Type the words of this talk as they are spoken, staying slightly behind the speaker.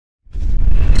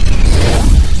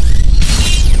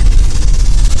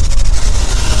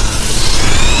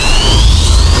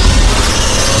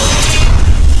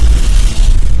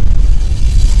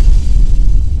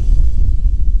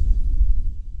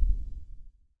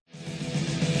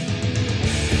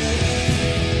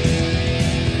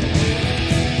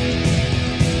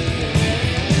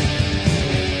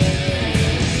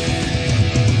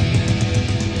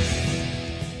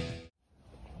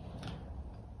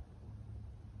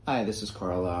Hi, this is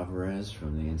Carl Alvarez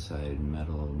from the Inside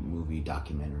Metal movie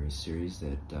documentary series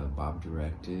that Bob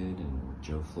directed and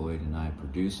Joe Floyd and I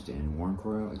produced and Warren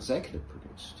Coyle executive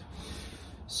produced.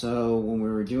 So when we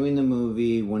were doing the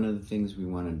movie, one of the things we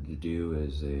wanted to do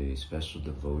is a special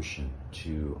devotion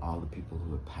to all the people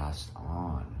who have passed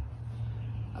on.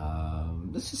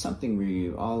 This is something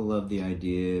we all love the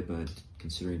idea, but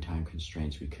considering time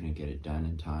constraints, we couldn't get it done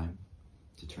in time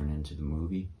to turn into the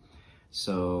movie.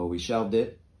 So we shelved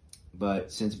it.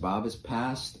 But since Bob has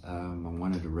passed, I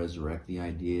wanted to resurrect the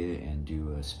idea and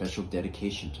do a special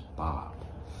dedication to Bob.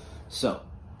 So,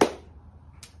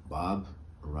 Bob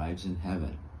arrives in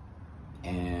heaven.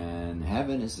 And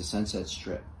heaven is the Sunset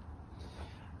Strip.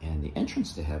 And the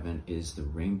entrance to heaven is the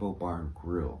Rainbow Bar and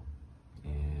Grill.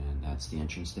 And that's the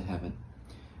entrance to heaven.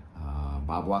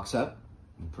 Bob walks up,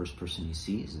 and the first person he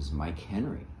sees is Mike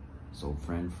Henry, his old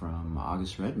friend from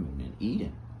August Redmond in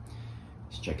Eden.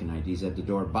 He's checking IDs at the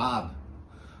door. Bob,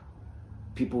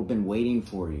 people have been waiting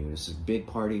for you. This is a big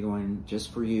party going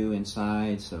just for you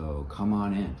inside, so come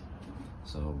on in.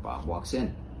 So Bob walks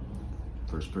in.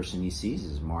 First person he sees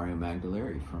is Mario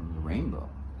Magdalari from the Rainbow.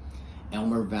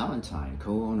 Elmer Valentine,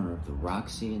 co-owner of the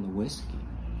Roxy and the Whiskey.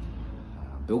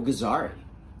 Bill Gazzari.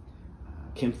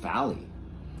 Kim Fowley.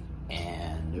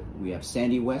 And we have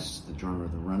Sandy West, the drummer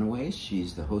of the Runaways.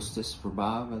 She's the hostess for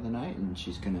Bob of the night, and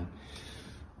she's going to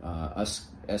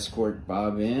escort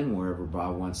Bob in wherever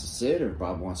Bob wants to sit, or if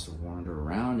Bob wants to wander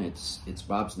around. It's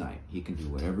Bob's night. He can do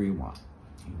whatever he wants.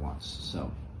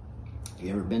 So, if you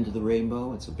ever been to the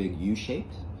Rainbow, it's a big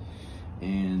U-shaped,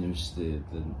 and there's the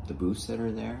booths that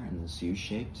are there in this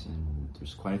U-shaped, and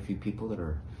there's quite a few people that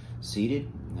are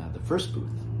seated. Now, the first booth,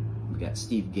 we got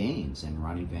Steve Gaines and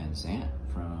Ronnie Van Zant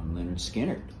from Lynyrd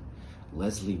Skynyrd,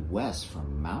 Leslie West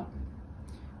from Mountain,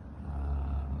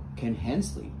 Ken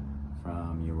Hensley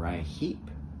from Uriah Heep,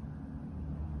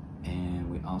 and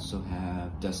we also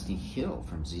have Dusty Hill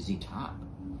from ZZ Top.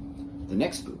 The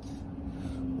next booth,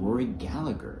 Rory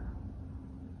Gallagher,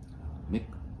 Mick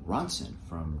Ronson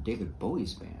from David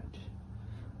Bowie's band,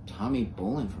 Tommy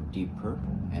Bolin from Deep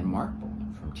Purple, and Mark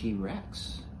Bolin from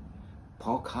T-Rex,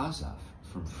 Paul Kossoff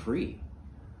from Free,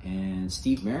 and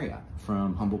Steve Marriott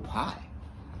from Humble Pie.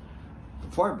 The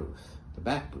far booth, the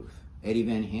back booth, Eddie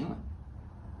Van Halen,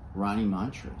 Ronnie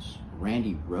Montrose,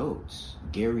 Randy Rhoads,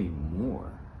 Gary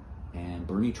Moore, and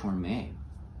Bernie Torme.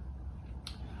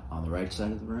 On the right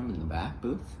side of the room in the back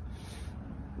booth,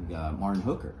 we got Martin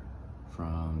Hooker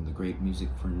from the Great Music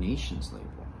for Nations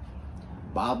label,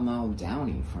 Bob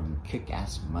Maldowney from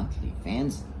Kick-Ass Monthly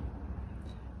Fanzine,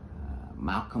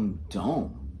 Malcolm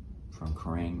Dome from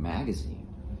Kerrang! Magazine,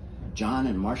 John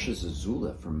and Marcia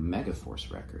Zazula from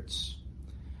Megaforce Records.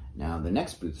 Now the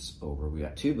next booth's over. We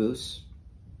got two booths,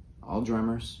 all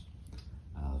drummers.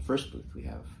 The first booth we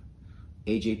have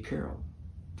AJ Pirro,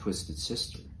 Twisted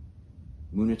Sister,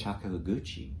 Munetaka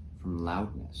Higuchi from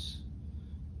Loudness,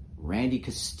 Randy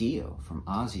Castillo from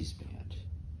Ozzy's band,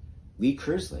 Lee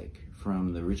Kerslake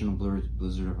from the original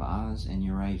Blizzard of Oz and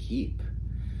Uriah Heep,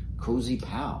 Cozy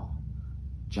Powell,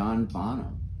 John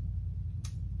Bonham.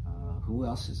 Who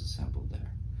else is assembled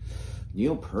there?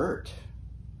 Neil Peart,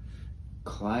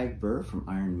 Clive Burr from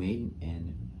Iron Maiden,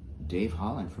 and Dave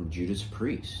Holland from Judas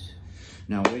Priest.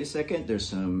 Now, wait a second. There's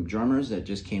some drummers that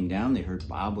just came down. They heard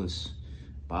Bob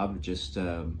just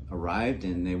arrived,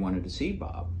 and they wanted to see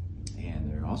Bob.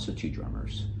 And there are also two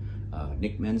drummers,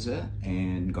 Nick Menza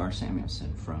and Gar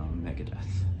Samuelson from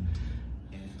Megadeth.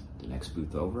 And the next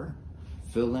booth over,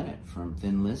 Phil Lynott from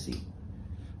Thin Lizzy,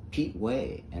 Pete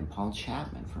Way and Paul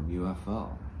Chapman from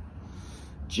UFO,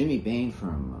 Jimmy Bain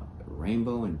from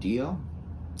Rainbow and Dio,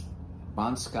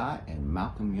 Bon Scott and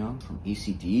Malcolm Young from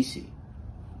AC/DC.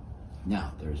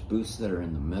 Now, there's booths that are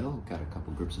in the middle. We've got a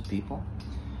couple groups of people.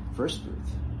 First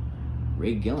booth,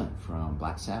 Ray Gillen from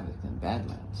Black Sabbath and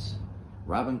Badlands,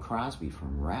 Robin Crosby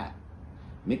from Rat,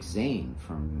 Mick Zane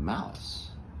from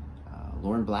Malice,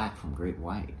 Lauren Black from Great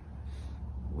White,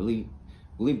 Willie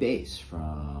Bass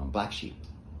from Black Sheep,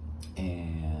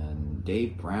 and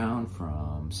Dave Brown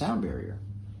from Sound Barrier.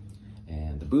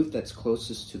 And the booth that's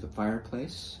closest to the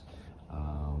fireplace,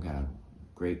 we've got a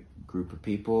great group of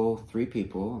people, three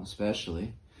people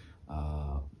especially,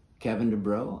 Kevin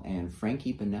DeBro and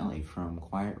Frankie Bonelli from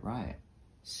Quiet Riot,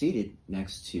 seated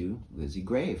next to Lizzie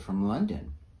Gray from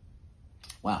London.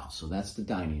 Wow, so that's the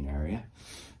dining area.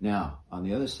 Now, on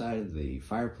the other side of the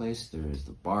fireplace, there's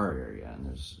the bar area, and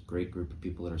there's a great group of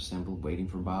people that are assembled waiting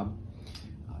for Bob.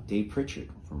 Dave Pritchard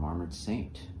from Armored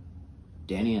Saint,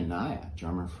 Danny Anaya,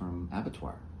 drummer from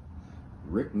Abattoir,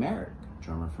 Rick Merrick,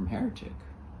 drummer from Heretic,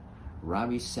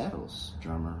 Robbie Settles,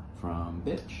 drummer from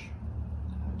Bitch,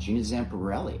 Gina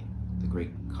Zamparelli, the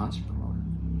great concert promoter.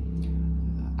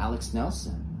 Alex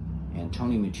Nelson and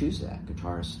Tony Machuzak,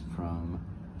 guitarist from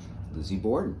Lizzie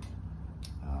Borden.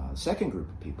 Second group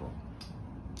of people,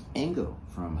 Engo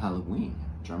from Halloween,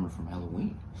 drummer from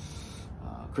Halloween.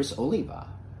 Chris Oliva,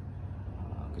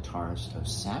 guitarist of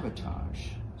Sabotage.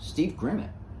 Steve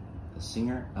Grimmett, the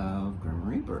singer of Grim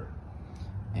Reaper.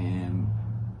 And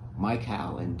Mike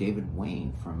Howe and David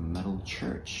Wayne from Metal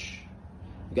Church.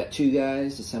 We got two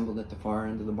guys assembled at the far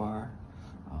end of the bar.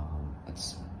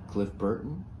 That's Cliff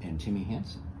Burton and Timmy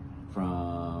Hansen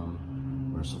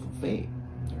from Merciful Fate.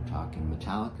 They're talking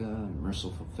Metallica and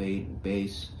Merciful Fate and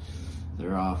bass.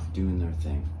 They're off doing their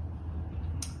thing.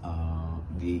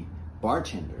 The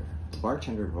bartender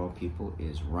of all people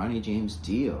is Ronnie James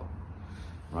Dio.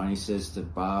 Ronnie says to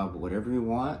Bob, whatever you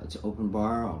want, it's an open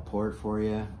bar, I'll pour it for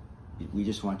you. We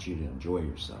just want you to enjoy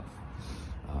yourself.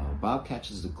 Bob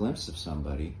catches a glimpse of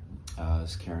somebody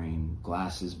is carrying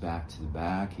glasses back to the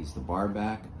back. He's the bar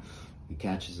back. He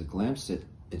catches a glimpse.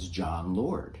 It's John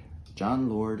Lord. John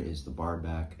Lord is the bar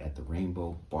back at the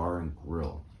Rainbow Bar and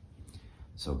Grill.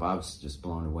 So Bob's just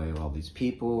blown away with all these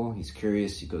people. He's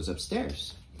curious. He goes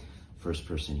upstairs. First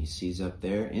person he sees up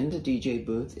there in the DJ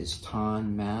booth is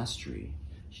Ton Mastery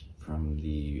from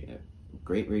the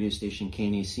great radio station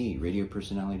KNAC, radio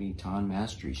personality Ton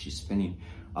Mastery. She's spinning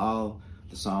all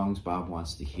the songs Bob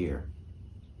wants to hear.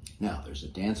 Now, there's a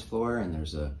dance floor and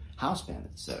there's a house band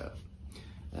that's set up.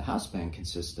 The house band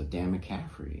consists of Dan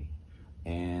McCaffrey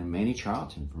and Manny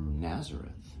Charlton from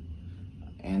Nazareth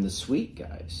and the Sweet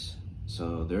Guys.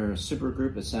 So they're a super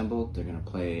group assembled. They're going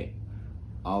to play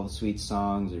all the Sweet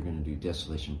songs. They're going to do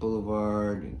Desolation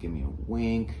Boulevard, and Give Me a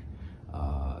Wink,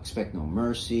 Expect No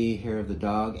Mercy, Hair of the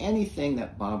Dog, anything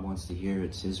that Bob wants to hear,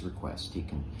 it's his request. He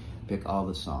can pick all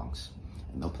the songs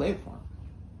and they'll play it for him.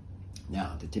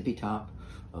 Now, at the tippy top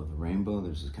of the Rainbow,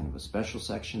 there's kind of a special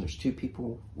section. There's two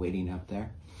people waiting up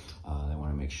there. They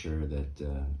want to make sure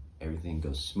that everything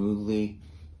goes smoothly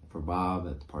for Bob,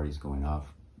 that the party's going off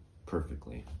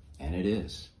perfectly. And it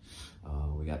is.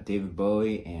 We got David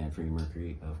Bowie and Freddie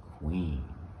Mercury of Queen.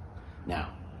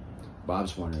 Now,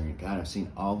 Bob's wondering, God, I've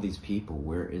seen all these people.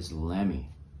 Where is Lemmy?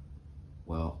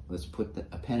 Well, let's put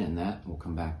a pin in that. We'll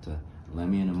come back to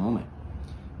Lemmy in a moment.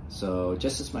 So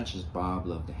just as much as Bob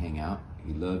loved to hang out,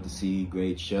 he loved to see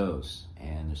great shows.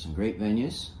 And there's some great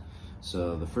venues.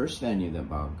 So the first venue that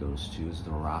Bob goes to is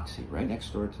the Roxy, right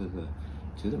next door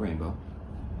to the Rainbow.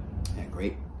 And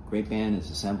great band is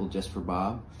assembled just for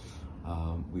Bob.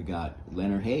 We got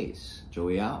Leonard Hayes,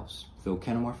 Joey Alves, Phil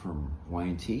Kennemore from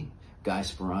Y&T, Guy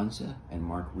Speranza, and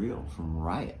Mark Reel from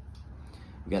Riot.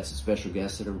 We got some special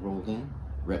guests that have rolled in.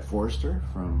 Rhett Forrester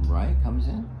from Riot comes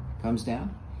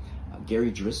down.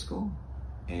 Gary Driscoll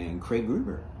and Craig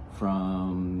Gruber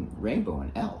from Rainbow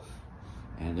and Elf.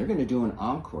 And they're going to do an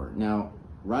encore. Now,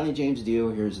 Ronnie James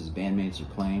Dio hears his bandmates are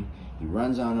playing. He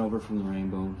runs on over from the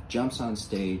Rainbow, jumps on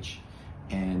stage,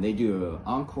 and they do an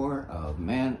encore of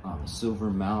Man on the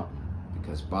Silver Mountain,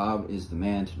 because Bob is the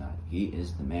man tonight. He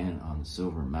is the man on the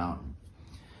Silver Mountain.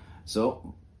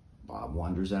 So Bob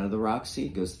wanders out of the Roxy,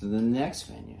 goes to the next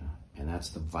venue, and that's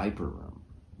the Viper Room.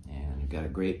 And we've got a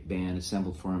great band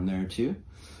assembled for him there too.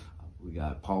 We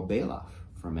got Paul Bailoff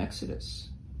from Exodus,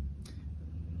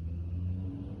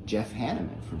 Jeff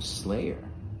Hanneman from Slayer,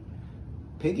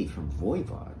 Piggy from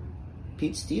Voivod,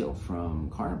 Pete Steele from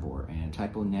Carnivore and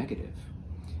Typo Negative,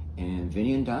 and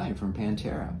Vinny and Dime from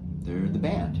Pantera. They're the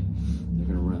band. They're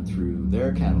going to run through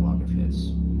their catalog of hits.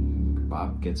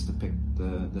 Bob gets to pick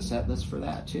the set list for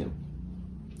that too.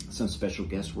 Some special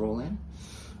guests roll in.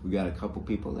 We got a couple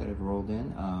people that have rolled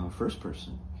in. First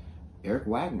person, Eric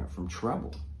Wagner from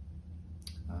Trouble.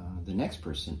 The next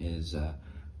person is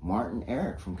Martin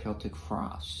Eric from Celtic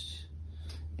Frost.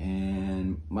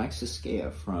 And Mike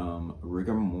Siskea from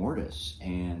Rigor Mortis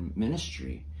and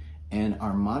Ministry. And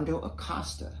Armando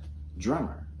Acosta,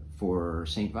 drummer for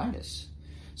St. Vitus.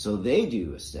 So they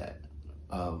do a set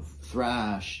of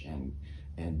thrash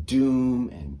and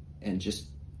doom and just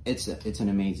it's an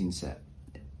amazing set.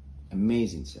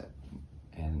 Amazing set.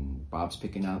 And Bob's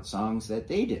picking out songs that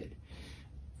they did.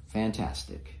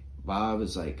 Fantastic. Bob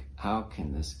is like, how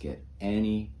can this get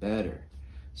any better?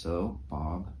 So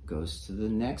Bob goes to the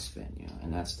next venue,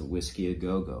 and that's the Whiskey A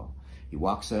Go-Go. He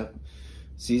walks up,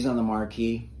 sees on the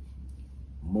marquee,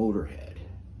 Motorhead.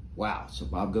 Wow. So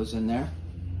Bob goes in there.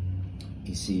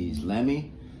 He sees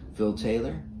Lemmy, Phil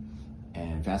Taylor,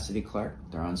 and Vassity Clark.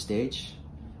 They're on stage.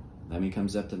 Lemmy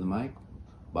comes up to the mic.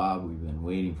 Bob, we've been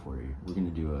waiting for you. We're going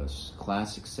to do a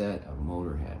classic set of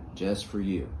Motorhead just for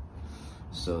you.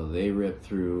 So they rip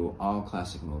through all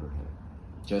classic Motorhead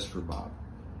just for Bob.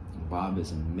 And Bob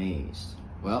is amazed.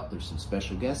 Well, there's some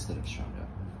special guests that have shown up.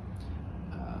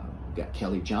 We've got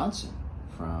Kelly Johnson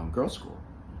from Girl School,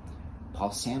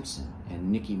 Paul Sampson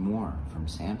and Nikki Moore from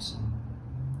Samson,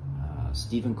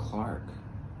 Stephen Clark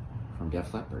from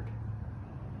Def Leppard,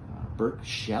 Burke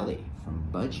Shelley from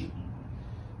Budgie,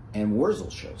 and Wurzel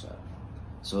shows up.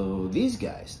 So these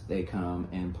guys, they come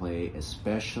and play a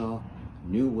special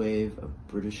new wave of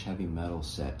British heavy metal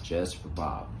set just for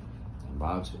Bob. And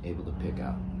Bob's able to pick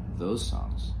out those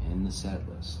songs in the set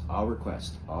list, all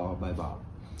requests, all by Bob.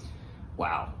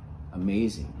 Wow,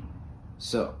 amazing.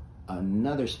 So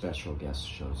another special guest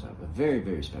shows up, a very,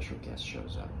 very special guest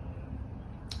shows up.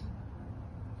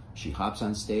 She hops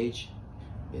on stage.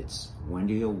 It's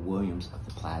Wendy O. Williams of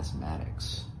the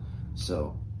Plasmatics.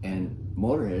 So, and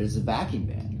Motorhead is a backing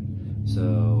band.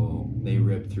 So they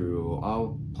rip through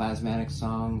all Plasmatic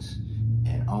songs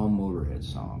and all Motorhead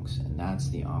songs, and that's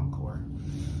the encore.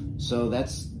 So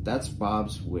that's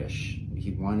Bob's wish.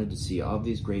 He wanted to see all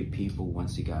these great people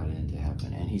once he got into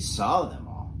heaven, and he saw them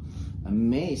all.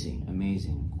 Amazing,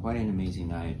 amazing. Quite an amazing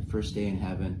night. First day in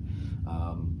heaven.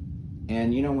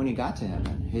 And you know, when he got to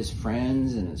heaven, his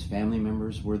friends and his family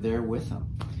members were there with him,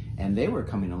 and they were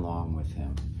coming along with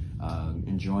him,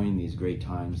 enjoying these great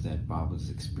times that Bob was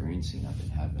experiencing up in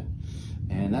heaven.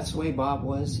 And that's the way Bob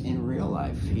was in real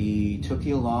life. He took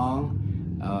you along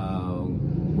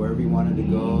wherever you wanted to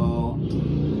go.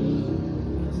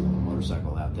 There's a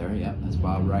motorcycle out there. Yeah, that's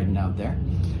Bob riding out there.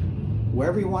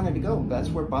 Wherever you wanted to go, that's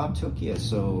where Bob took you.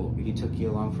 So he took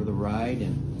you along for the ride,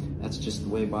 and that's just the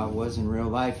way Bob was in real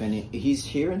life. And he's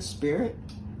here in spirit,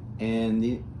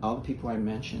 and all the people I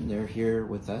mentioned, they're here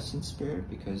with us in spirit,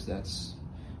 because that's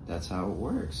how it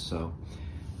works. So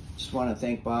just want to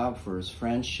thank Bob for his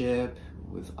friendship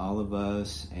with all of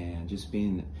us, and just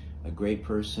being a great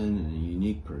person and a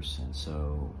unique person.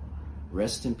 So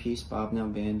rest in peace, Bob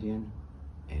Nalbandian,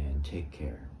 and take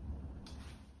care.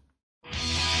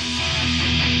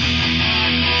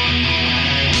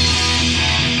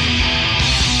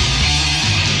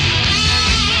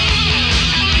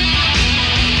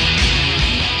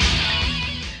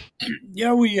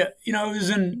 Yeah, we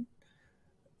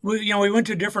went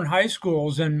to different high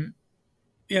schools, and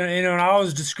and I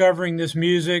was discovering this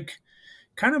music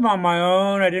kind of on my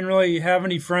own. I didn't really have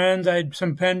any friends. I had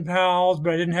some pen pals,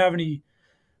 but I didn't have any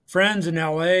friends in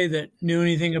LA that knew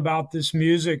anything about this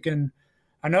music. And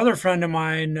another friend of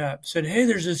mine said, "Hey,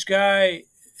 there's this guy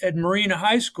at Marina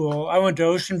High School." I went to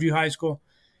Ocean View High School.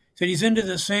 Said he's into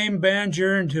the same band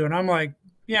you're into, and I'm like,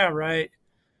 "Yeah, right."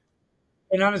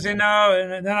 And I'm saying no,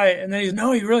 and then he's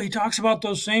no, he talks about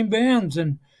those same bands.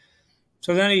 And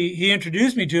so then he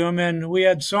introduced me to him, and we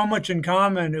had so much in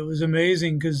common. It was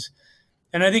amazing,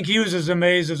 and I think he was as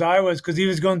amazed as I was, because he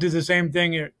was going through the same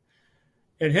thing at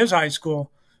his high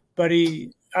school. But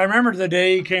I remember the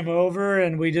day he came over,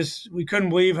 and we couldn't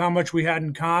believe how much we had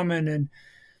in common.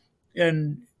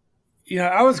 And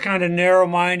I was kind of narrow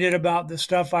minded about the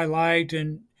stuff I liked,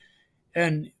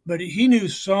 but he knew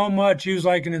so much. He was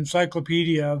like an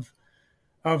encyclopedia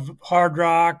of hard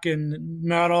rock and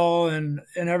metal and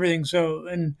everything. So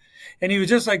and he was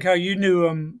just like how you knew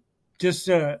him, just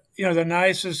the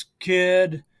nicest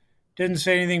kid, didn't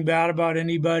say anything bad about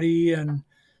anybody. And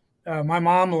my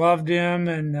mom loved him,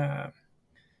 and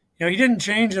he didn't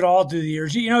change at all through the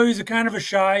years. He was a kind of a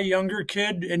shy younger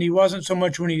kid, and he wasn't so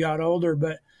much when he got older.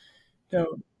 But I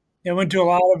went to a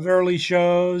lot of early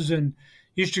shows, and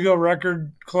used to go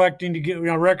record collecting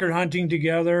record hunting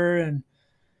together. And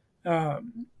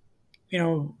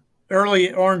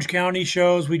early Orange County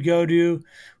shows we'd go to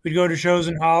shows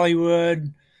in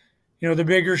Hollywood, the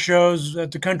bigger shows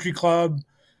at the country club.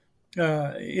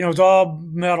 It's all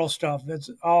metal stuff. That's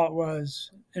all it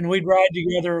was. And we'd ride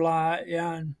together a lot.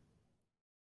 Yeah. And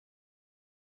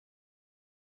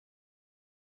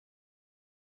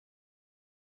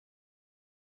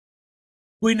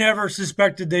we never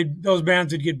suspected those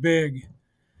bands would get big,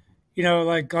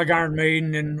 like Iron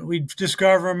Maiden, and we'd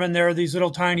discover them, and there were these little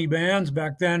tiny bands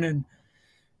back then. And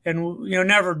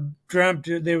never dreamt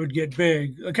they would get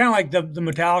big. Kind of like the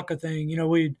Metallica thing.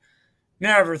 We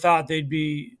never thought they'd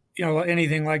be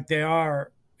anything like they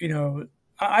are.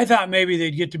 I thought maybe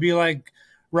they'd get to be like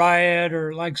Riot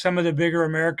or like some of the bigger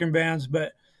American bands,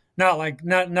 but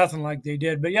nothing like they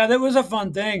did. But yeah, that was a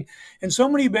fun thing. And so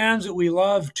many bands that we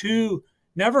love too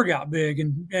never got big,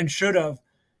 and should have.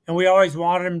 And we always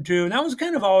wanted them to. And that was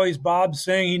kind of always Bob's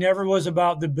thing. He never was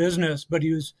about the business, but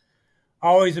he was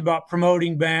always about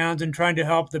promoting bands and trying to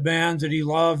help the bands that he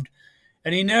loved.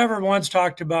 And he never once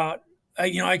talked about,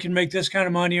 I can make this kind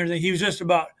of money or anything. He was just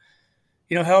about,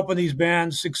 helping these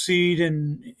bands succeed.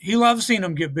 And he loved seeing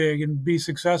them get big and be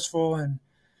successful. And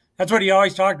That's what he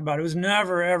always talked about. It was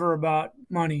never, ever about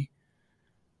money,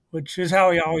 which is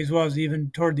how he always was,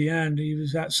 even toward the end. He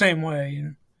was that same way, you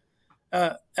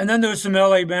know. And then there was some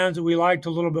LA bands that we liked a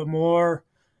little bit more,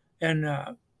 and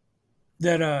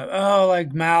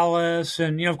like Malice,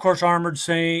 and of course Armored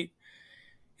Saint.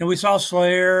 We saw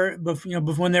Slayer, but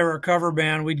when they were a cover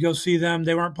band, we'd go see them.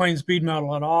 They weren't playing speed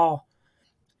metal at all,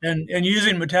 and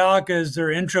using Metallica as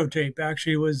their intro tape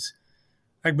actually was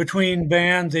like between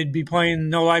bands. They'd be playing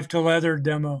No Life Till Leather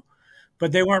demo,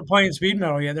 but they weren't playing speed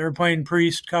metal yet. They were playing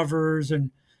Priest covers,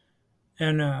 and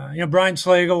Brian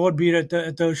Slagle would be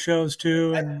at those shows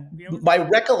too. And my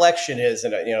recollection is,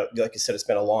 and like you said, it's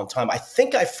been a long time. I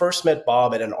think I first met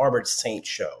Bob at an Armored Saint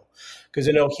show, because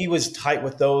he was tight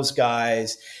with those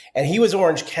guys, and he was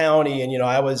Orange County, and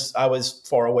I was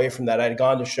far away from that. I had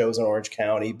gone to shows in Orange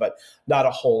County, but not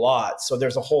a whole lot. So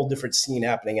there's a whole different scene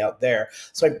happening out there.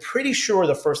 So I'm pretty sure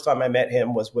the first time I met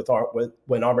him was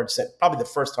when Armored Saint, probably the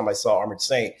first time I saw Armored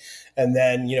Saint. And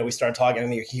then we started talking,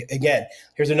 and again,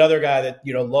 here's another guy that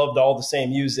loved all the same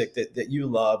music that you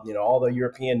loved, all the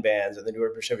European bands and the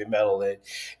newer heavy metal. And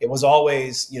it was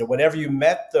always, whenever you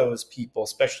met those people,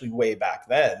 especially way back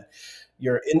then,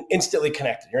 you're instantly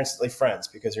connected. You're instantly friends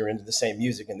because you're into the same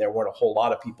music, and there weren't a whole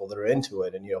lot of people that are into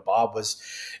it. And Bob was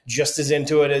just as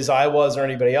into it as I was or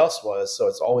anybody else was. So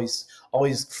it's always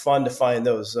fun to find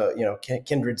those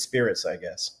kindred spirits, I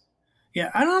guess. Yeah,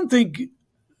 I don't think,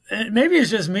 maybe it's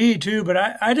just me too, but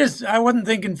I wasn't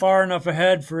thinking far enough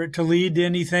ahead for it to lead to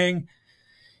anything.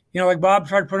 Like Bob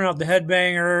tried putting out the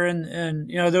Headbanger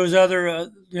and those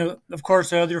other of course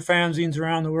the other fanzines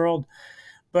around the world,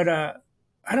 but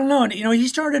I don't know. And, he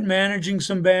started managing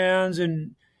some bands,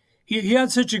 and he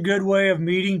had such a good way of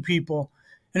meeting people,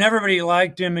 and everybody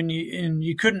liked him, and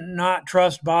you couldn't not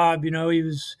trust Bob. He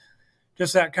was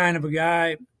just that kind of a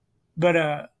guy. But,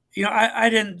 I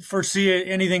didn't foresee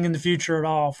anything in the future at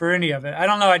all for any of it. I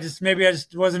don't know. Maybe I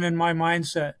just wasn't in my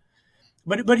mindset.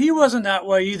 But he wasn't that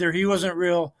way either. He wasn't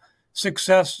real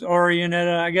success oriented.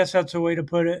 I guess that's a way to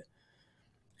put it.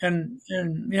 And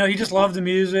he just loved the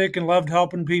music and loved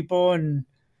helping people, and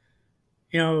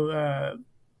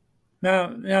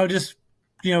just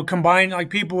combine, like,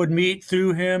 people would meet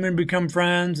through him and become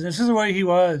friends, and this is the way he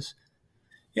was.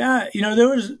 Yeah,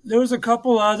 there was a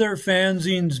couple other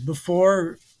fanzines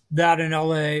before that in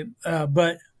LA,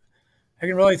 but I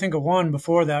can really think of one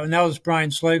before that, and that was Brian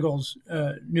Slagle's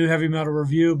New Heavy Metal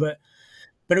Review. But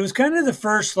it was kind of the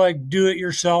first, like,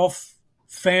 do-it-yourself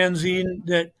fanzine,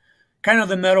 that kind of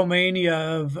the metal mania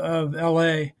of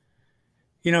LA,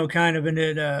 kind of, and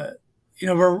it.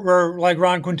 We're like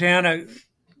Ron Quintana,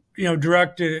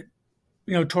 directed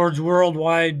it, towards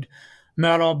worldwide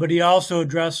metal, but he also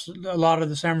addressed a lot of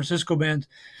the San Francisco bands,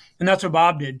 and that's what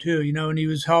Bob did too, and he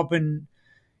was helping,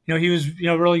 he was,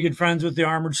 really good friends with the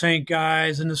Armored Saint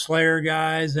guys and the Slayer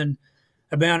guys, and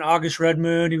a band August Red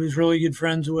Moon he was really good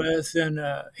friends with, and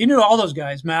he knew all those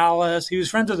guys, Malice, he was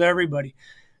friends with everybody,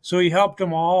 so he helped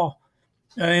them all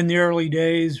in the early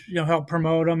days, helped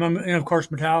promote them, and of course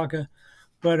Metallica,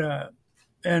 but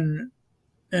and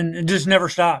it just never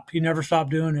stopped. He never stopped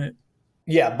doing it.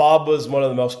 Yeah, Bob was one of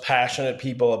the most passionate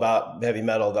people about heavy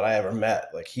metal that I ever met.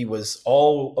 Like, he was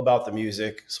all about the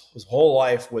music. His whole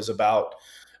life was about,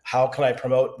 how can I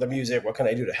promote the music? What can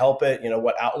I do to help it?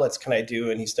 What outlets can I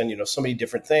do? And he's done, so many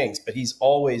different things, but he's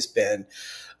always been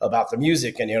about the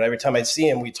music. And, every time I'd see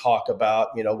him, we talk about,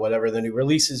 whatever the new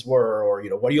releases were, or,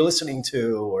 what are you listening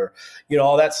to? Or,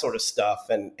 all that sort of stuff.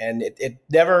 And it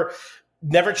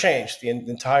never changed the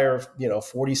entire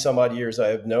 40 some odd years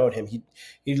I've known him.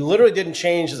 He literally didn't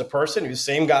change as a person. He was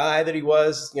the same guy that he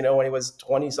was when he was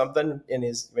 20 something in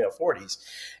his 40s,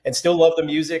 and still loved the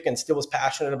music and still was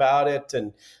passionate about it.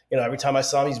 And every time I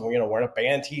saw him, he's wearing a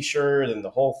band t-shirt and the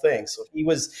whole thing. So he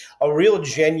was a real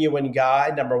genuine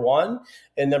guy, number one.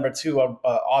 And number two,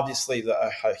 obviously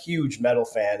a huge metal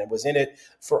fan, and was in it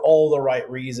for all the right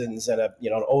reasons, and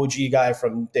an OG guy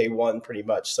from day one, pretty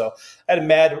much. So I had a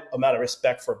mad amount of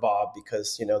respect for Bob,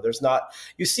 because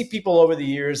you see people over the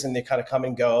years and they kind of come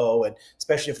and go, and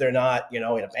especially if they're not in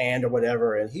a band or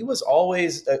whatever. And he was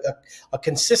always a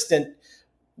consistent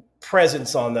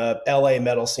presence on the LA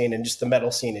metal scene and just the metal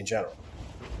scene in general.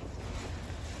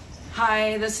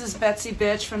 Hi, this is Betsy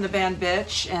Bitch from the band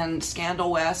Bitch, and Scandal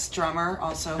West, drummer,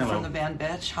 also Hello. From the band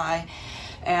Bitch. Hi.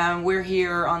 And we're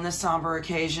here on this somber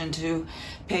occasion to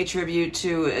pay tribute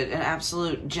to an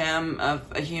absolute gem of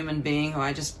a human being who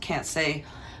I just can't say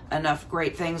enough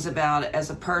great things about as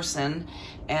a person.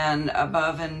 And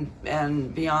above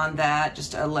and beyond that,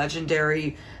 just a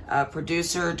legendary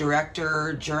producer,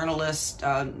 director, journalist,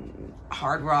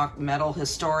 hard rock metal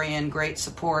historian, great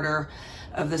supporter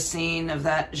of the scene of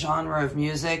that genre of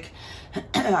music.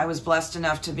 I was blessed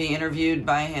enough to be interviewed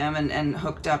by him and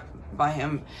hooked up by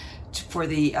him for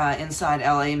the Inside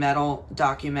LA Metal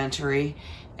documentary.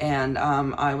 And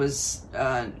I was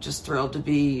just thrilled to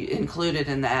be included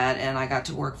in that, and I got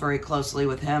to work very closely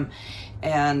with him.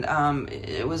 And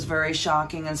it was very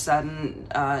shocking and sudden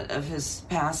of his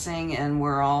passing, and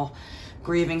we're all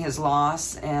grieving his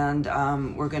loss, and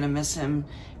we're going to miss him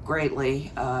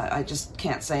greatly. I just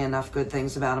can't say enough good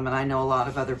things about him, and I know a lot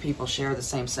of other people share the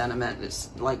same sentiment. It's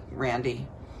like Randy.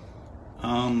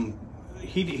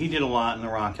 He did a lot in the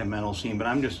rock and metal scene, but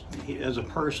as a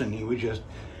person, he was just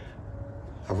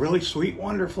a really sweet,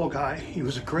 wonderful guy. He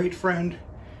was a great friend.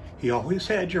 He always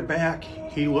had your back.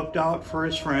 He looked out for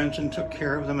his friends and took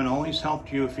care of them and always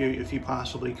helped you if he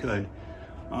possibly could.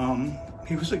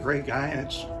 He was a great guy, and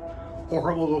it's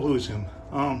horrible to lose him.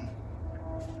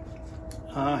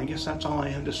 I guess that's all I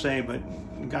have to say, but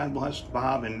God bless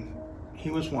Bob, and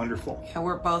he was wonderful. Yeah,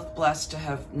 we're both blessed to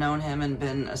have known him and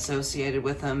been associated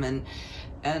with him and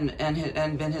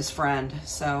been his friend.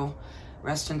 So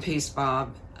rest in peace,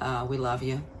 Bob. We love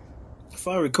you. If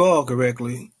I recall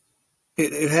correctly,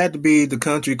 it had to be the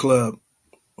country club.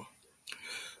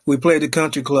 We played the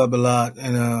country club a lot,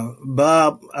 and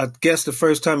Bob, I guess the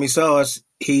first time he saw us,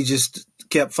 he just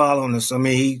kept following us. I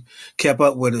mean, he kept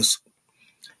up with us,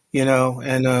 you know,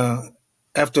 and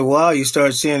after a while, you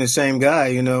start seeing the same guy,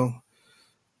 you know,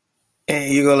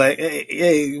 and you go like,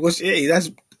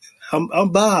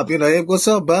 I'm Bob, you know, hey, what's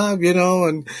up, Bob, you know,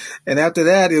 and after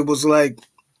that, it was like,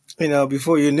 you know,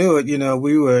 before you knew it, you know,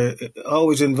 we were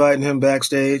always inviting him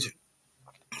backstage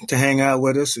to hang out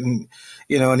with us. And,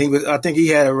 you know, and I think he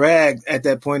had a rag at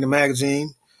that point in the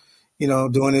magazine, you know,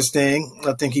 doing his thing.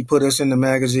 I think he put us in the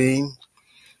magazine,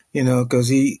 you know, because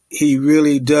he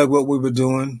really dug what we were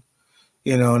doing,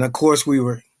 you know, and of course we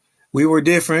were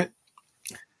different,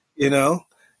 you know,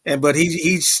 but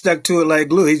he stuck to it like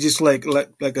glue. He just like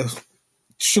a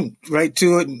shoot right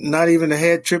to it, not even a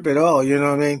head trip at all, you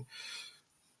know what I mean?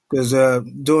 Because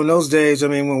during those days, I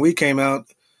mean, when we came out,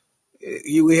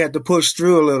 we had to push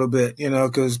through a little bit, you know,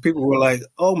 because people were like,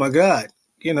 oh, my God,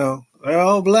 you know, they're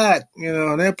all black, you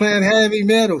know, and they're playing heavy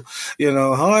metal, you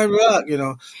know, hard rock, you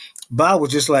know. Bob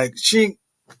was just like, chink,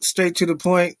 straight to the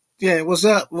point. Yeah, what's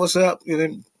up? What's up? You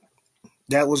know,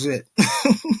 that was it.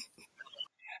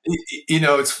 You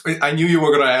know, I knew you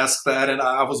were going to ask that, and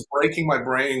I was breaking my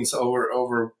brains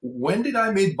over when did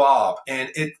I meet Bob?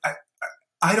 And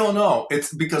I don't know.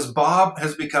 It's because Bob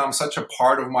has become such a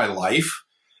part of my life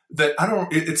that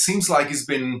it seems like he's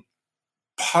been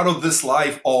part of this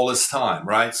life all this time,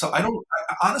 right? So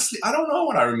honestly, I don't know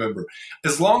when I remember.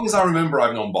 As long as I remember,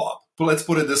 I've known Bob. But let's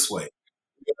put it this way,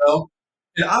 you know?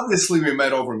 And obviously we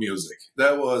met over music.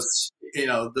 That was, you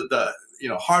know, the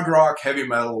hard rock, heavy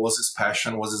metal was his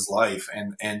passion, was his life.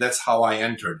 And that's how I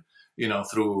entered, you know,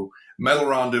 through Metal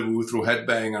Rendezvous, through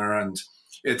Headbanger. And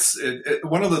it's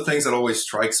one of the things that always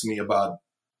strikes me about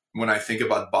when I think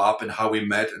about Bob and how we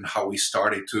met and how we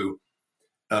started to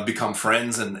become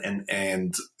friends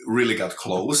and really got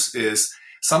close is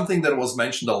something that was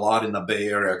mentioned a lot in the Bay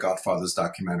Area Godfathers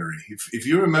documentary. If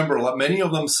you remember, many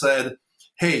of them said,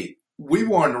 hey, we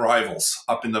weren't rivals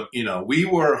up in the, you know, we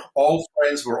were all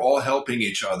friends, we're all helping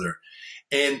each other.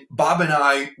 And Bob and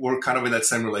I were kind of in that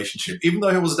same relationship, even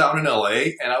though he was down in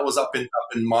LA and I was up in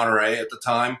Monterey at the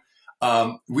time.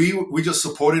 We just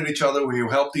supported each other. We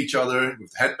helped each other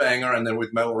with Headbanger and then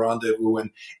with Metal Rendezvous,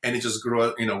 and it just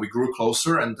grew. You know, we grew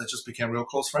closer, and that just became real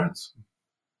close friends.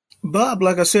 Bob,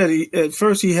 like I said, at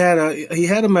first he had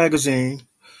a magazine,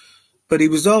 but he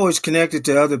was always connected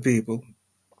to other people.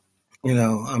 You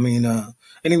know, I mean, and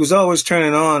he was always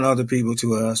turning on other people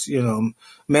to us. You know,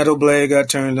 Metal Blade got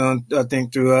turned on, I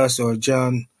think, through us or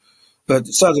John, but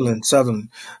Sutherland.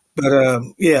 But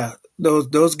yeah.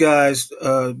 Those guys,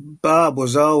 Bob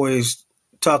was always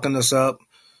talking us up,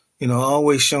 you know,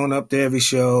 always showing up to every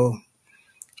show,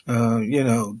 you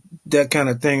know, that kind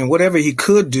of thing. And whatever he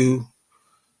could do,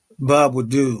 Bob would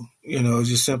do, you know, it's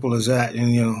just simple as that.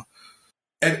 And, you know.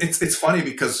 And it's funny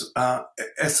because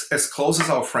as close as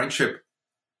our friendship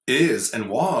is and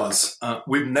was,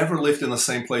 we've never lived in the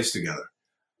same place together.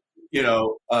 You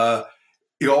know,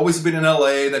 he always been in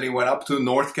LA, then he went up to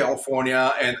North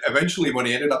California, and eventually when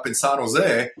he ended up in San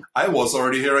Jose, I was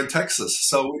already here in Texas.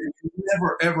 So we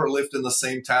never, ever lived in the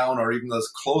same town or even as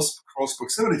close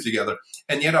proximity together,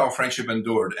 and yet our friendship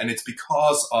endured. And it's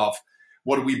because of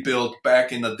what we built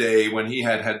back in the day when he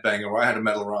had Headbanger, or I had a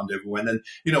Metal Rendezvous. And then,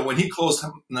 you know, when he closed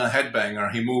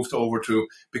Headbanger, he moved over to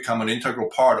become an integral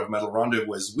part of Metal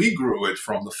Rendezvous as we grew it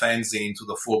from the fanzine to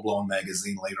the full-blown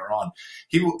magazine later on.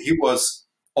 He was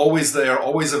always there,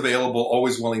 always available,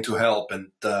 always willing to help,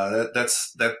 and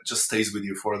that just stays with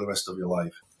you for the rest of your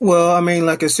life. Well, I mean,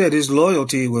 like I said, his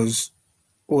loyalty was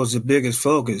the biggest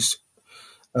focus.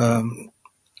 Um,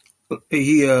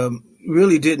 he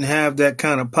really didn't have that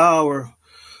kind of power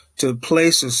to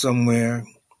place us somewhere,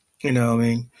 you know what I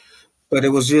mean? But it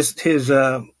was just his,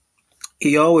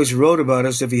 he always wrote about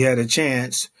us if he had a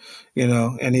chance, you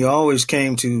know, and he always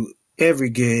came to every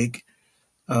gig.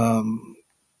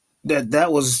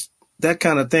 That was that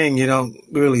kind of thing you don't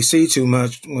really see too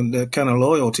much, when that kind of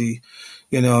loyalty,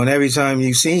 you know, and every time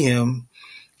you see him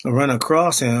or run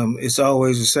across him, it's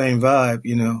always the same vibe,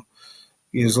 you know.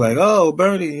 He's like, "Oh,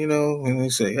 Bernie," you know, and they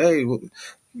say, "Hey,"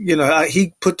 you know,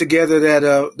 he put together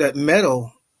that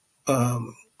metal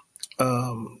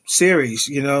series,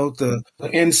 you know, the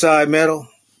Inside Metal.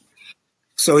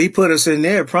 So he put us in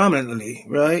there prominently,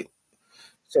 right?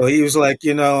 So he was like,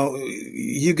 you know,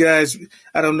 you guys,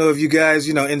 I don't know if you guys,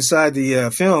 you know, inside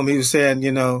the film, he was saying,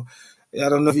 you know, I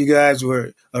don't know if you guys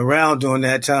were around during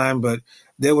that time, but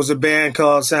there was a band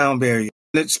called Sound Barrier.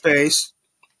 Space,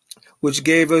 which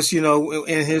gave us, you know,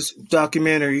 in his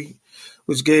documentary,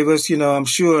 which gave us, you know, I'm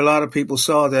sure a lot of people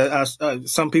saw that.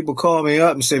 Some people call me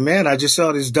up and say, "Man, I just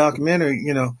saw this documentary,"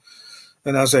 you know,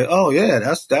 and I say, "Oh yeah,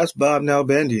 that's Bob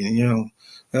Nalbandian, you know,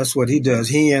 that's what he does.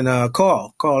 He and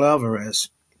Carl Alvarez."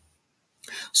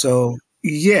 So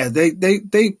yeah,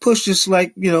 they pushed us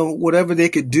like, you know, whatever they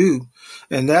could do,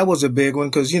 and that was a big one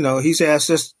because, you know, he's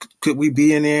asked us, could we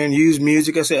be in there and use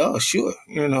music? I said, "Oh sure,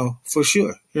 you know, for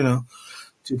sure, you know."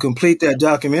 To complete that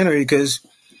documentary, because,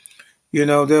 you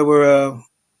know, there were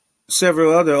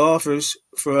several other offers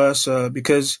for us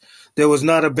because there was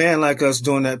not a band like us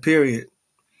during that period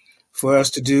for us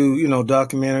to do, you know,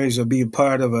 documentaries or be a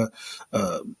part of a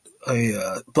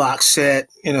box set,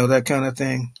 you know, that kind of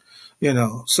thing, you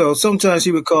know. So sometimes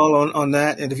he would call on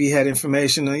that, and if he had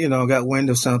information, you know, got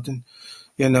wind of something,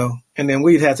 you know, and then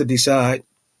we'd have to decide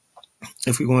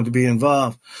if we wanted to be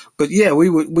involved. But yeah, we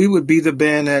would be the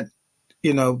band that,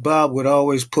 you know, Bob would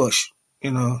always push, you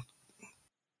know.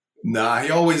 Nah, he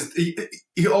always did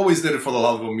it for the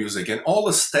love of music, and all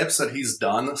the steps that he's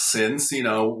done since, you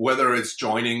know, whether it's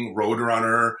joining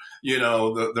Roadrunner, you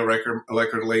know, the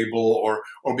record label, or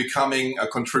becoming a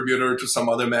contributor to some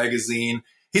other magazine.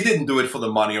 He didn't do it for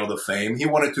the money or the fame. He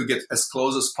wanted to get as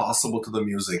close as possible to the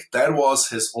music. That was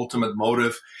his ultimate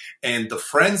motive, and the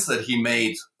friends that he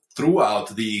made throughout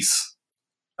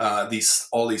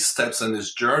all these steps in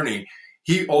his journey,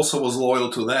 he also was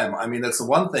loyal to them. I mean, that's the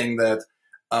one thing that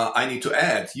I need to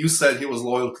add. You said he was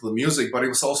loyal to the music, but he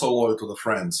was also loyal to the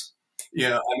friends. You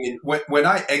know, I mean, when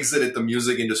I exited the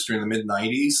music industry in the mid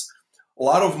 90s, a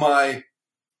lot of my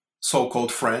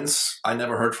so-called friends I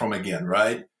never heard from again,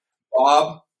 right?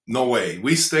 Bob, no way.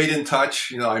 We stayed in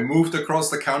touch. You know, I moved across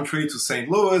the country to St.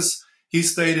 Louis. He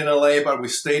stayed in LA, but we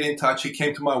stayed in touch. He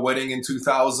came to my wedding in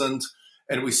 2000,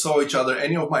 and we saw each other.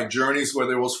 Any of my journeys,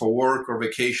 whether it was for work or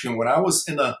vacation, when I was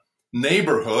in a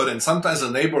neighborhood, and sometimes the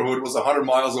neighborhood was 100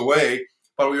 miles away,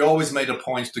 but we always made a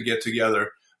point to get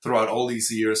together throughout all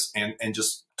these years and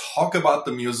just talk about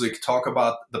the music, talk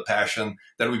about the passion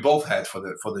that we both had for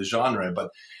the genre.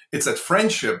 But it's that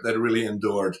friendship that really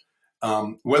endured.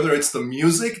 Whether it's the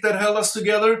music that held us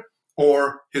together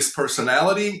or his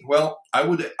personality, well, I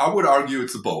would argue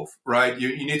it's both, right?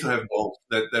 You need to have both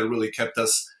that really kept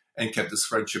us and kept this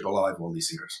friendship alive all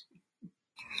these years.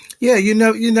 Yeah, you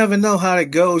never know how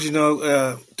it goes, you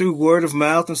know, through word of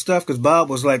mouth and stuff. Because Bob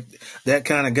was like that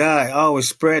kind of guy, always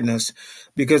spreading us.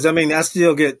 Because I mean, I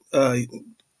still get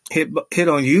hit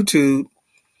on YouTube,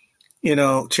 you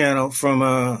know, channel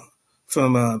from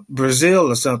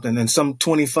Brazil or something, and some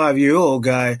 25-year-old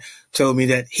guy told me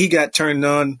that he got turned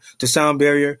on to Sound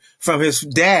Barrier from his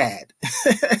dad.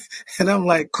 And I'm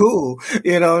like, cool.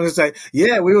 You know, and it's like,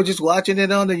 yeah, we were just watching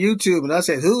it on the YouTube. And I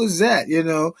said, who is that? You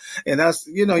know, and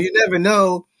you know, you never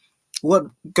know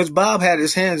because Bob had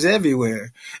his hands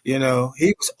everywhere. You know,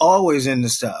 he was always into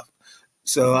stuff.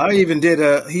 So I even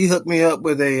he hooked me up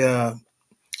with a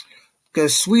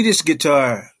Swedish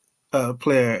guitar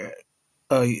player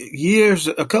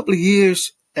a couple of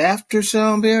years after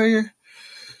Sound Barrier.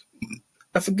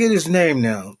 I forget his name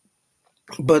now,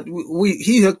 but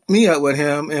he hooked me up with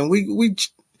him, and we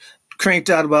cranked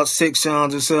out about 6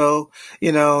 songs or so,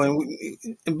 you know,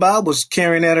 and Bob was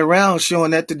carrying that around,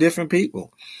 showing that to different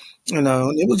people, you know.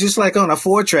 And it was just like on a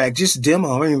 4-track, just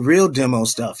demo, I mean, real demo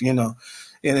stuff, you know.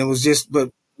 And it was just,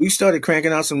 but we started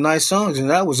cranking out some nice songs, and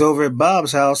that was over at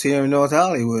Bob's house here in North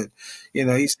Hollywood. You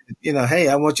know, he said, you know, hey,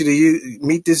 I want you to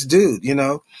meet this dude, you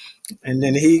know. And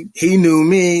then he knew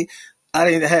me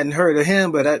hadn't heard of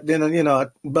him, but then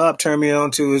Bob turned me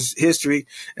on to his history,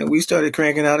 and we started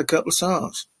cranking out a couple of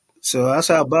songs. So that's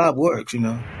how Bob works,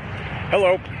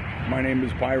 Hello, my name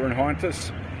is Byron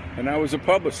Hontus, and I was a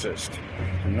publicist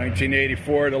from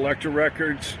 1984 at Elektra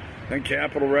Records, then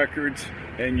Capitol Records,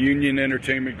 and Union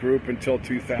Entertainment Group until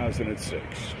 2006.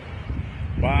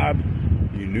 Bob,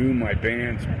 you knew my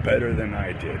bands better than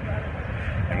I did.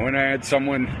 And when I had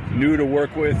someone new to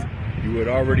work with, you had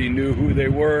already knew who they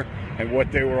were and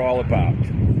what they were all about.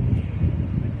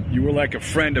 You were like a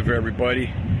friend of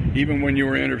everybody, even when you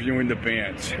were interviewing the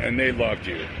bands, and they loved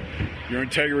you. Your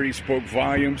integrity spoke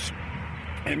volumes,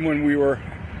 and when we were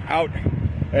out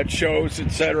at shows,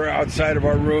 etc., outside of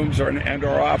our rooms and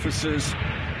our offices,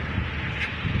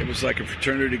 it was like a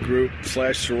fraternity group /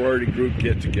 sorority group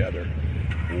get together.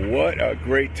 What a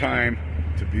great time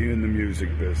to be in the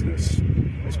music business,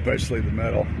 especially the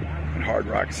metal and hard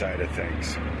rock side of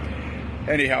things.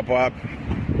 Anyhow, Bob,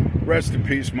 rest in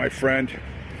peace, my friend,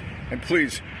 and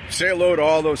please say hello to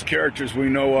all those characters we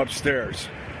know upstairs.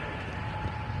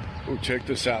 Oh, check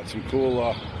this out, some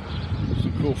cool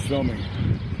filming.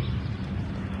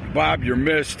 Bob, you're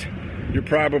missed. You're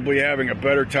probably having a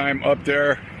better time up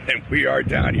there than we are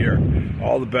down here.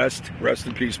 All the best. Rest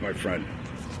in peace, my friend.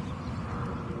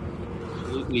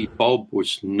 Absolutely, Bob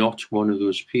was not one of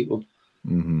those people.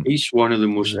 Mm-hmm. He's one of the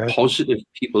most positive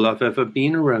people I've ever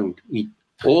been around. He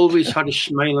always had a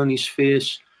smile on his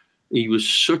face. He was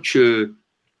such a,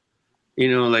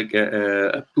 like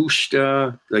a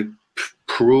booster, like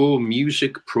pro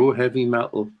music, pro heavy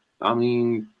metal. I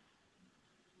mean,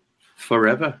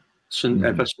 forever,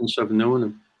 ever since I've known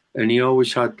him. And he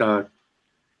always had that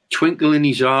twinkle in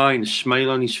his eye and a smile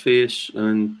on his face,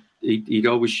 and he'd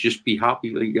always just be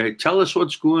happy. Like, tell us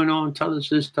what's going on, tell us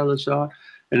this, tell us that.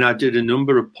 And I did a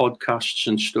number of podcasts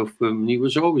and stuff with him, and he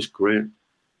was always great.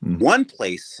 One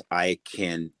place I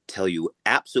can tell you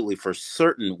absolutely for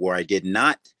certain where I did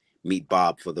not meet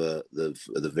Bob for the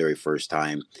very first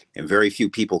time, and very few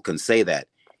people can say that,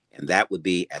 and that would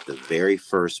be at the very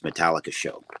first Metallica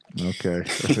show. Okay.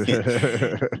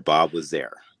 Bob was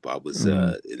there. Bob was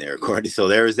in there recording. So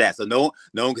there is that. So no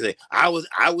one can say I was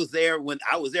there when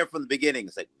I was there from the beginning.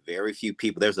 It's like very few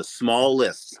people. There's a small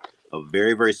list, a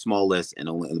very, very small list, and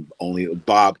only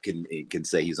Bob can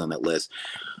say he's on that list.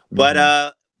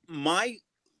 But my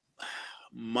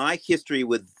history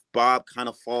with Bob kind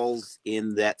of falls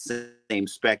in that same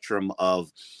spectrum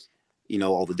of,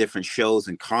 all the different shows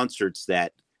and concerts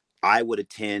that I would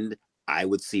attend. I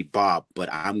would see Bob, but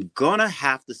I'm gonna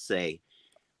have to say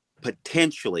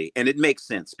potentially, and it makes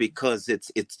sense because it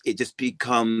just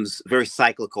becomes very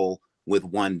cyclical with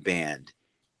one band,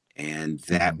 and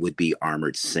that would be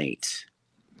Armored Saint.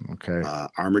 Okay.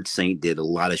 Armored Saint did a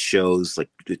lot of shows like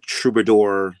the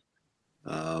Troubadour,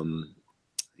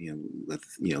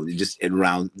 just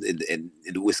around and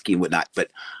whiskey and whatnot.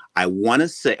 But I want to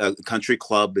say a country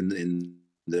club in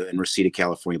Reseda,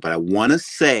 California. But I want to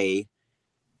say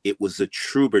it was a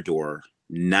Troubadour,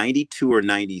 92 or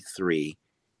 93,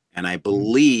 and I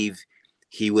believe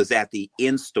he was at the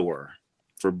in-store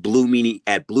for Blue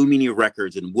Meanie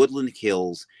Records in Woodland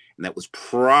Hills, and that was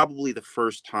probably the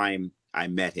first time I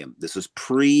met him. This was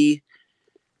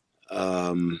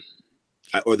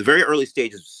or the very early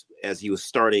stages as he was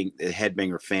starting the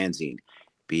Headbanger fanzine,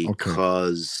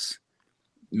 because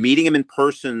meeting him in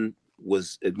person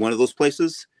was at one of those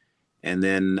places. And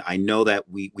then I know that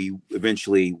we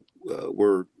eventually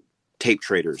were tape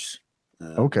traders,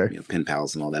 pen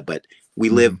pals and all that, but we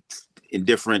lived in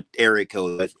different area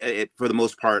codes. But for the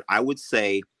most part, I would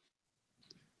say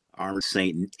Armored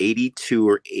Saint 82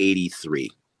 or 83.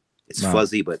 It's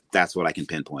fuzzy, but that's what I can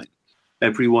pinpoint.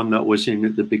 Everyone that was in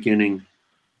at the beginning,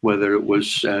 whether it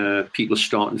was people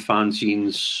starting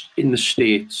fanzines in the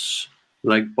States,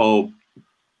 like Bob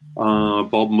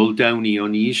Muldowney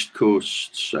on the East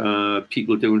Coast,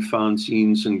 people doing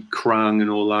fanzines and Krang and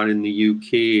all that in the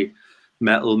UK,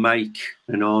 Metal Mike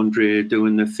and Andre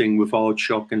doing the thing with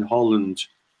Aardschok in Holland,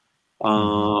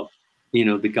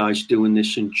 the guys doing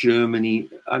this in Germany.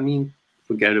 I mean,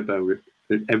 forget about it.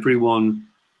 But everyone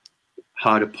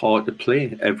had a part to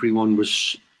play. Everyone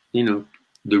was,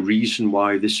 the reason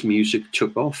why this music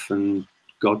took off and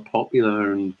got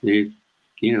popular, and they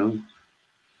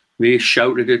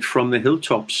shouted it from the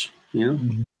hilltops,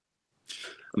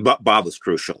 But Bob was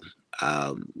crucial.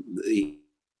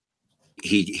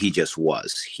 He just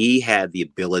was. He had the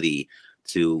ability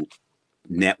to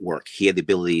network. He had the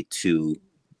ability to,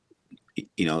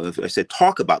 if I said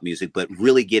talk about music, but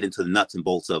really get into the nuts and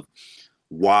bolts of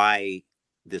why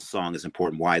this song is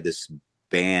important, why this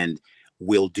band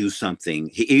will do something.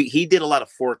 He did a lot of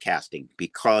forecasting,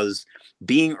 because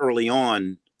being early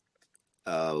on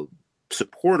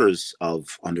supporters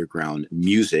of underground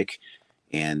music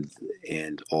and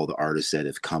all the artists that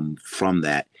have come from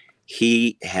that,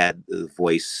 he had the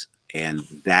voice, and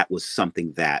that was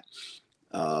something that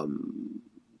a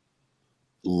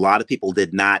lot of people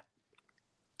did not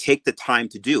take the time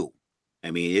to do. I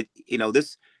mean,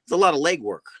 it's a lot of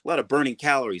legwork, a lot of burning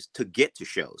calories to get to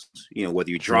shows.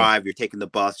 Whether you drive, you're taking the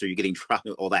bus, or you're getting dropped,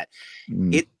 all that.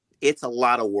 It's a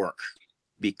lot of work,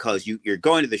 because you're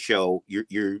going to the show,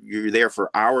 you're there for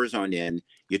hours on end.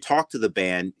 You talk to the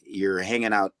band, you're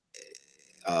hanging out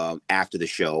after the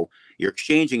show, you're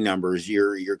exchanging numbers,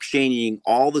 you're exchanging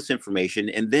all this information,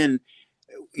 and then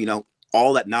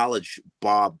all that knowledge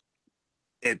Bob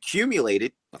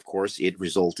accumulated. Of course, it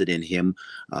resulted in him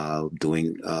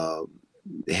doing the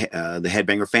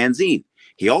Headbanger fanzine.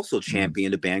 He also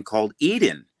championed a band called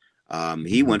Eden.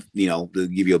 He went, to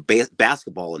give you a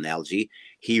basketball analogy,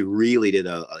 he really did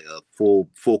a full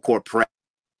court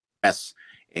press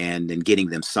and getting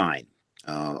them signed.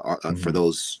 For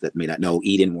those that may not know,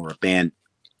 Eden were a band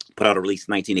put out a release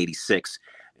in 1986,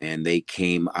 and they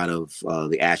came out of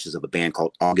the ashes of a band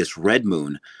called August Red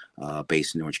Moon,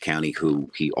 based in Orange County,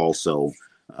 who he also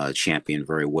championed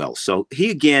very well. So he,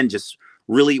 again, just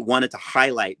really wanted to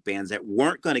highlight bands that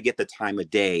weren't going to get the time of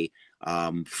day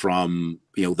from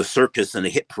the circus and the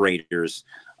hit paraders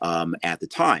at the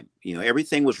time.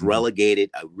 Everything was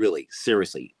relegated. Really,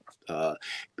 seriously,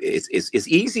 it's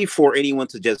easy for anyone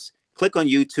to just click on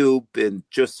YouTube and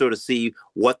just sort of see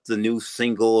what the new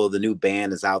single or the new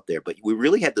band is out there. But we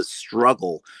really had to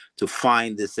struggle to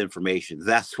find this information.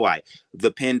 That's why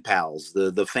the pen pals,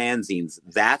 the fanzines,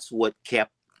 that's what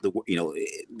kept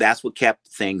that's what kept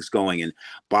things going. And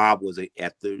Bob was he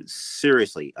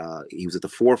was at the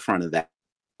forefront of that,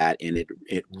 and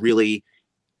it really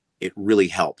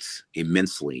helps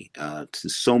immensely to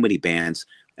so many bands,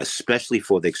 especially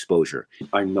for the exposure.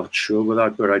 I'm not sure with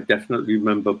that, but I definitely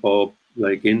remember Bob,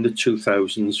 like in the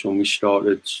 2000s when we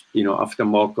started, after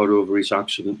Mark got over his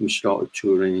accident, we started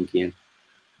touring again.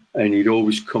 And he'd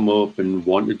always come up and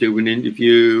want to do an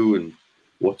interview and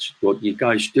what you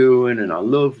guys doing, and I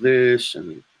love this,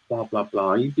 and blah, blah,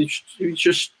 blah. He was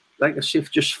just, like I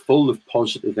said, just full of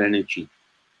positive energy,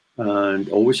 and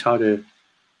always had a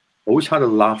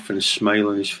laugh and a smile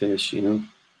on his face,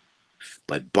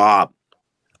 But Bob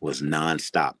was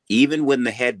nonstop. Even when the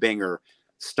Headbanger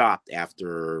stopped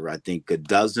after, I think, a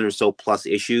dozen or so plus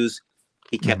issues,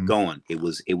 he kept going. It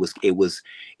was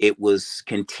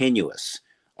continuous.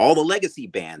 All the legacy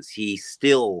bands, he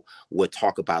still would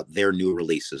talk about their new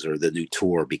releases or the new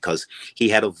tour, because he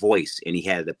had a voice, and he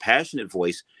had a passionate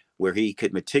voice where he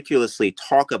could meticulously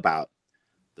talk about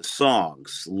the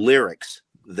songs, lyrics,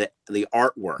 the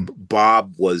artwork.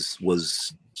 Bob was he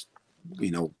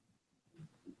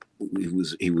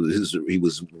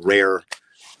was rare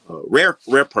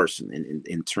person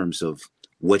in terms of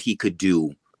what he could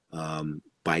do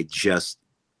by just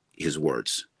his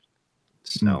words.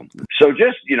 So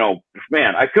just,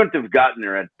 man, I couldn't have gotten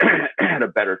there at a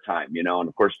better time, and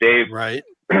of course, Dave, right,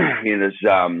 is,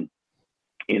 just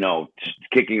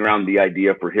kicking around the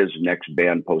idea for his next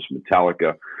band post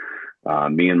Metallica.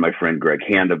 Me and my friend Greg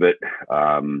Handovit,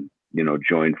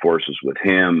 joined forces with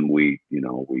him. We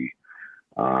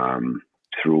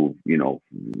through,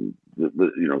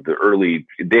 the early,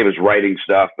 Dave was writing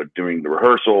stuff, but during the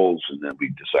rehearsals, and then we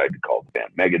decided to call the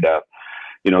band Megadeth.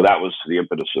 That was the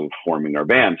impetus of forming our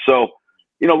band. So,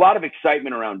 a lot of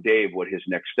excitement around Dave, what his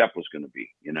next step was going to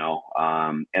be, and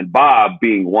Bob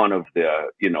being one of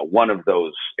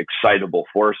those excitable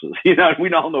forces.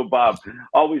 We all know Bob,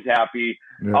 always happy,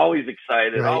 always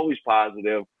excited, always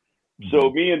positive. So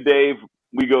me and Dave,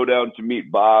 we go down to meet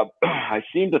Bob. I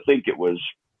seem to think it was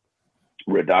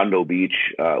Redondo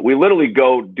Beach. We literally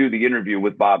go do the interview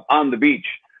with Bob on the beach.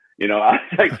 I was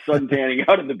like sun tanning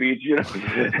out on the beach,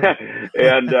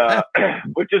 and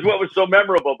which is what was so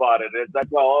memorable about it. That's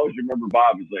why I'll always remember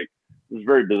Bob. It's like, it was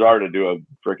very bizarre to do a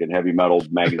freaking heavy metal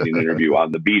magazine interview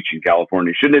on the beach in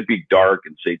California. Shouldn't it be dark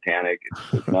and satanic?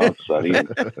 No, it's sunny.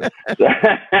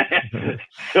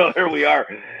 So here we are.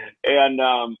 And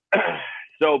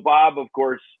so Bob, of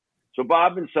course,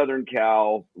 Bob in Southern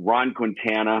Cal, Ron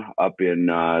Quintana up in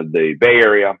the Bay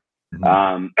Area.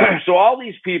 So all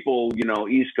these people,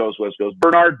 East Coast, West Coast,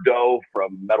 Bernard Doe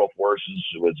from Metal Forces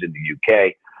was in the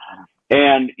UK,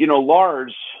 and,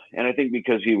 Lars, and I think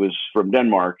because he was from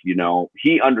Denmark,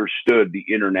 he understood the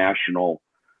international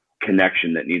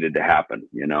connection that needed to happen.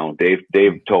 Dave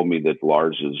told me that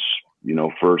Lars's,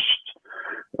 first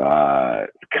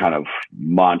kind of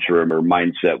mantra or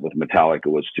mindset with Metallica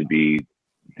was to be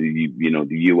the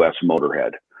U.S.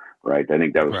 Motorhead, right? I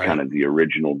think that was kind of the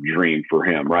original dream for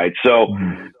him, right? So,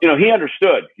 he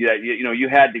understood that you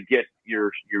had to get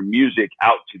your music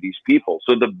out to these people.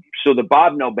 So the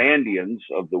Bob Nalbandians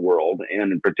of the world,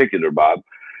 and in particular Bob,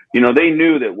 they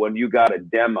knew that when you got a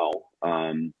demo,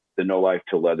 the No Life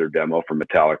Till Leather demo from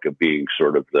Metallica being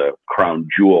sort of the crown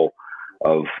jewel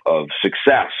of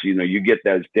success, you get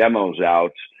those demos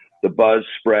out, the buzz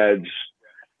spreads.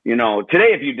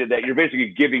 Today, if you did that, you're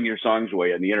basically giving your songs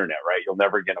away on the internet, right? You'll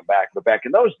never get them back. But back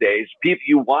in those days,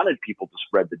 you wanted people to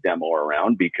spread the demo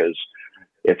around because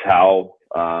it's how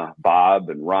Bob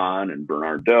and Ron and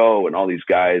Bernardo and all these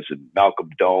guys, and Malcolm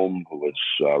Dome, who was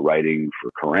writing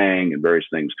for Kerrang and various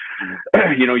things,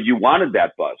 you wanted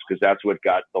that buzz because that's what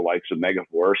got the likes of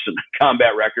Megaforce and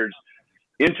Combat Records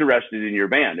interested in your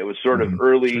band. It was sort of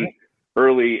early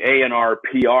A&R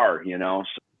PR, So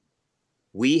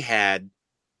we had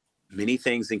many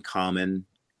things in common.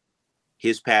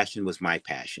 His passion was my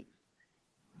passion.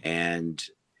 And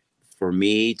for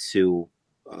me to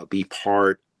be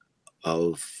part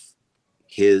of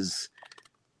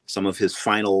some of his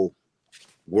final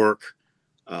work,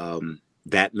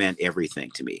 that meant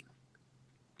everything to me,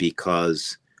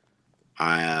 because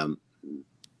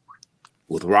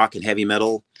with rock and heavy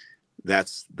metal,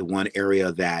 that's the one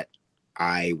area that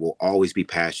I will always be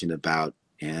passionate about.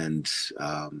 And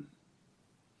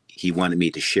he wanted me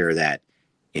to share that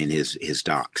in his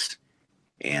docs,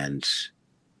 and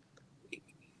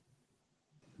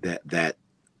that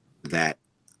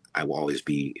I will always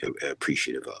be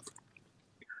appreciative of.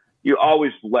 You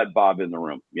always let Bob in the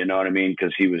room, you know what I mean?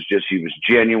 Because he was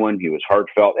genuine, he was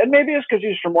heartfelt, and maybe it's because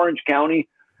he's from Orange County,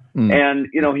 and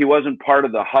he wasn't part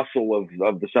of the hustle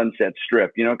of the Sunset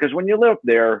Strip, because when you live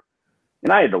there,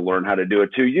 and I had to learn how to do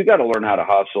it too. You got to learn how to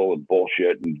hustle and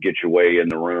bullshit and get your way in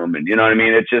the room, and you know what I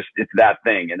mean? It's that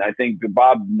thing. And I think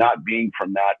Bob, not being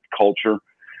from that culture,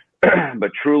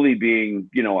 but truly being,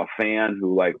 a fan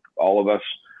who, like all of us,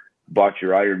 bought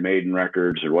your Iron Maiden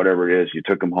records or whatever it is, you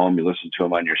took them home, you listened to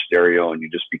them on your stereo, and you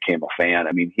just became a fan.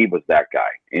 I mean, he was that guy.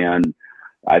 And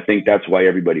I think that's why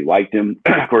everybody liked him.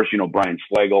 Of course, Brian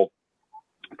Slagle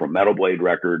from Metal Blade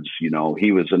Records, he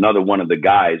was another one of the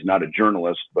guys, not a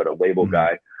journalist, but a label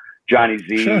guy. Johnny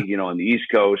Z, sure. On the East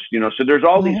Coast, so there's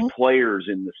all these players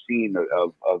in the scene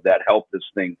of that helped this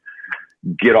thing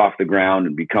get off the ground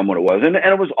and become what it was. And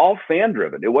it was all fan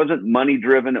driven. It wasn't money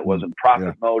driven. It wasn't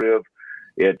profit motive.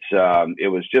 It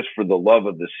was just for the love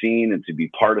of the scene and to be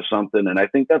part of something. And I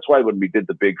think that's why when we did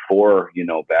the Big Four,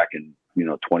 back in,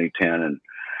 2010 and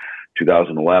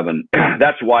 2011,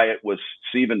 that's why it was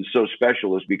even so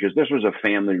special, is because this was a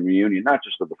family reunion, not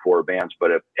just of the four bands,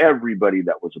 but of everybody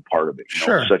that was a part of it.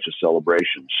 Sure. Such a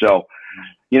celebration. So,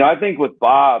 I think with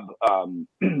Bob,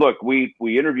 look, we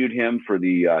interviewed him for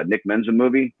the Nick Menza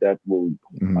movie that will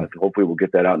hopefully we'll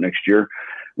get that out next year.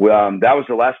 That was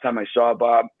the last time I saw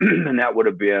Bob, and that would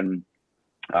have been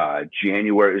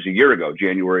January. It was a year ago,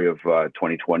 January of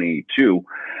 2022,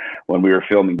 when we were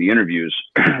filming the interviews,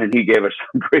 and he gave us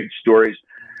some great stories.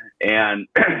 And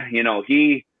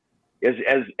he is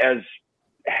as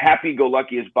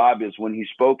happy-go-lucky as Bob is. When he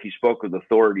spoke with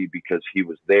authority because he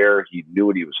was there. He knew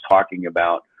what he was talking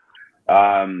about.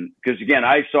 Because again,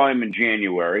 I saw him in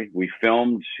January. We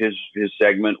filmed his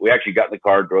segment. We actually got in the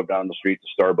car, drove down the street to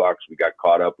Starbucks. We got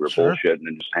caught up. We were bullshitting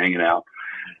and just hanging out.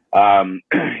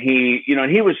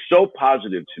 He was so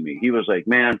positive to me. He was like,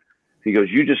 man, he goes,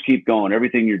 you just keep going.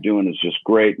 Everything you're doing is just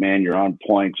great, man. You're on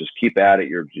point. Just keep at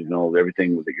it.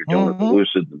 Everything that you're doing with the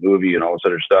Lucid, the movie, and all this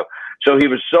other stuff. So he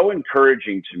was so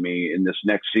encouraging to me in this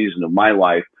next season of my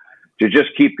life to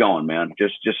just keep going, man.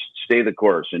 Just stay the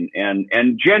course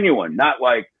and genuine, not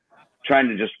like trying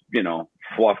to just,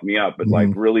 fluff me up, but like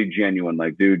really genuine,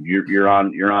 like, dude, you're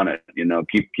on it,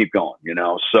 keep going,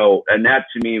 So, and that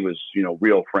to me was,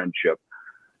 real friendship,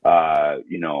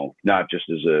 not just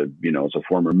as a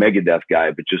former Megadeth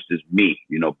guy, but just as me,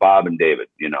 Bob and David,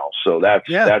 so that's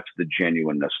the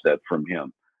genuineness that from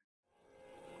him.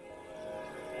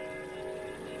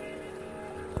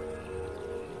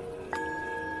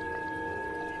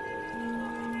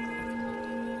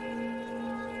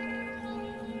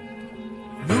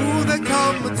 There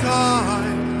come a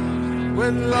time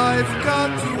when life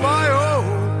got you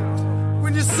wild,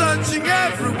 when you're searching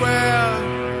everywhere,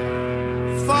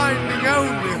 finding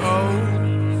only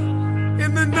home.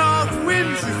 In the north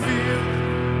winds you feel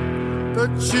the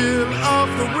chill of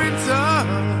the winter.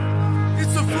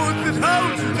 It's a foot that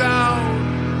holds you down,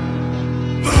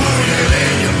 put it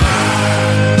in your mind.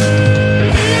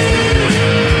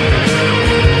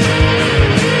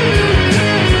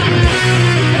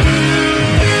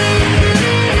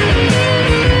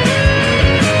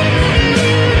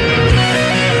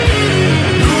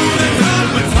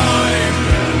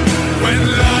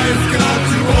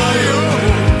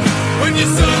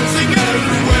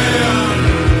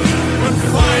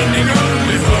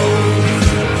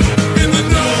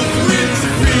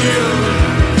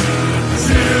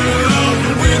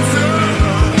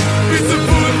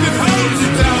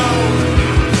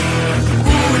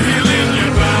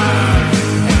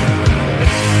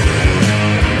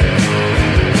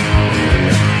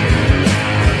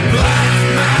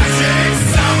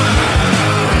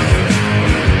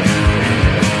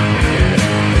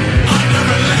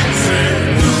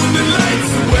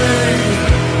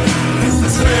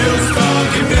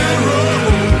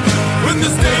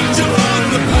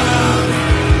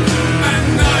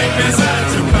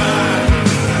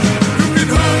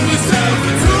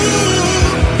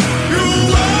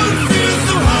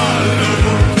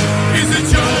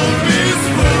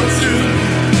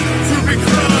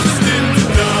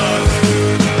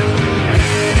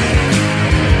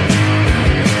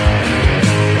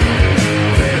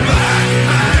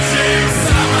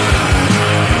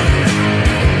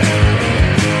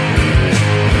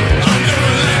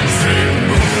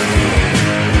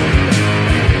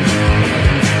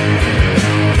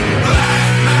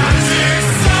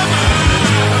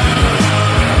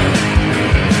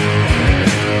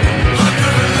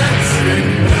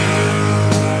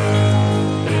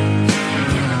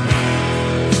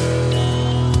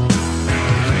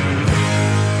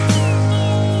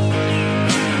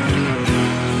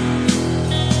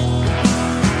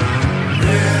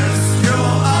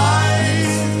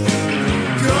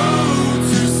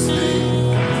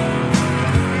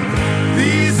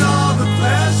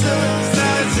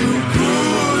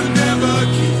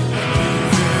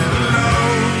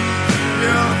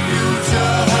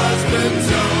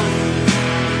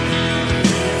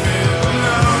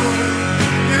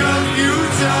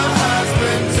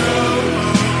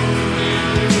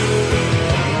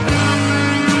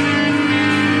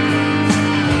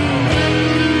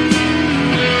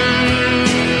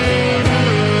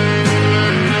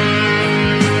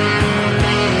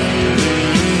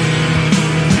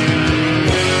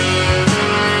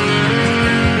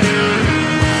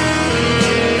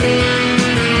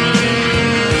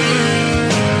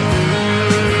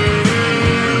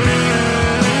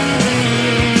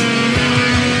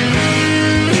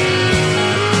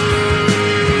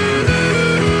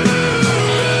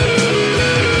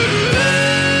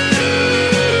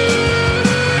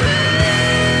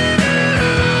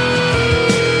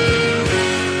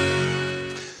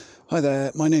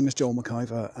 name is Joel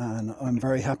McIver, and I'm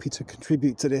very happy to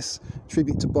contribute to this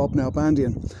tribute to Bob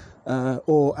Nalbandian,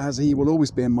 or as he will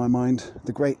always be in my mind,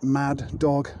 the great mad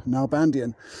dog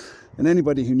Nalbandian. And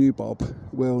anybody who knew Bob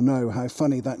will know how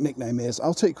funny that nickname is.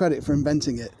 I'll take credit for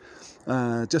inventing it,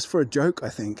 just for a joke, I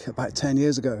think, about 10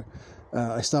 years ago.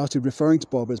 I started referring to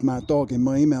Bob as Mad Dog in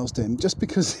my emails to him, just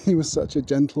because he was such a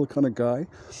gentle kind of guy,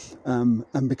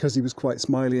 and because he was quite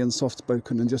smiley and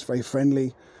soft-spoken and just very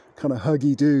friendly, kind of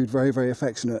huggy dude, very, very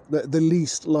affectionate, the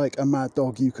least like a mad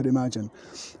dog you could imagine.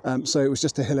 So it was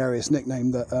just a hilarious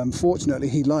nickname that fortunately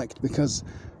he liked, because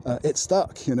it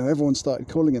stuck, everyone started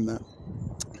calling him that.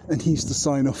 And he used to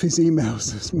sign off his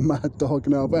emails as Mad Dog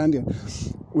Nalbandian,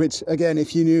 which, again,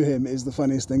 if you knew him, is the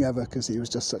funniest thing ever, because he was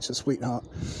just such a sweetheart.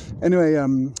 Anyway,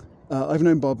 I've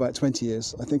known Bob about 20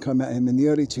 years. I think I met him in the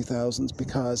early 2000s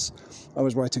because I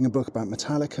was writing a book about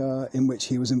Metallica in which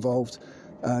he was involved.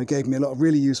 Gave me a lot of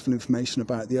really useful information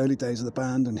about the early days of the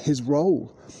band and his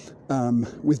role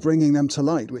with bringing them to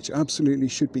light, which absolutely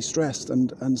should be stressed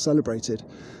and celebrated,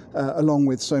 along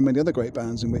with so many other great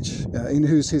bands in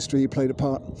whose history he played a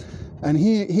part. And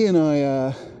he and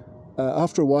I,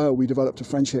 after a while, we developed a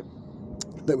friendship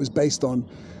that was based on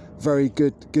very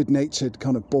good-natured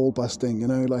kind of ball-busting,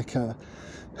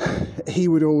 he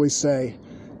would always say,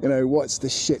 what's the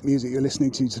shit music you're listening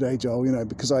to today, Joel?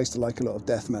 Because I used to like a lot of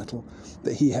death metal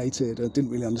that he hated or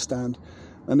didn't really understand.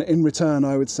 And in return,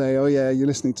 I would say, oh yeah, you're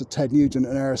listening to Ted Nugent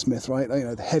and Aerosmith, right?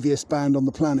 The heaviest band on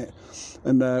the planet.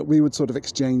 And we would sort of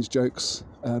exchange jokes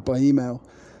by email.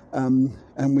 And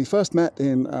we first met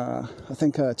in, I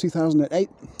think, 2008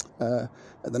 at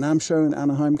the NAMM show in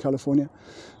Anaheim, California,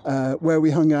 where we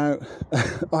hung out.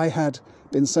 I had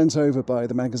been sent over by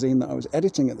the magazine that I was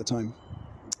editing at the time,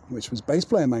 which was Bass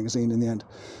Player magazine in the end.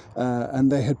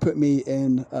 And they had put me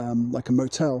in like a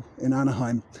motel in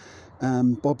Anaheim.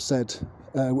 Bob said,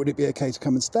 would it be okay to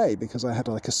come and stay? Because I had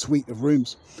like a suite of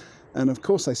rooms. And of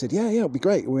course I said, yeah, it'll be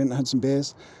great. We went and had some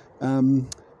beers.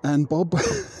 And Bob,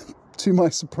 to my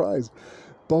surprise,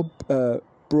 Bob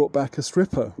brought back a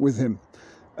stripper with him.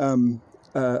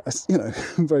 A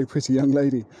very pretty young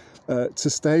lady. To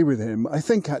stay with him. I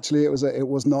think actually it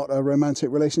was not a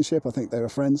romantic relationship. I think they were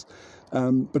friends.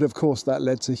 But of course that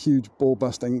led to huge ball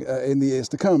busting in the years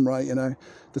to come, right?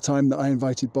 The time that I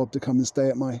invited Bob to come and stay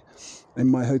in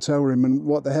my hotel room, and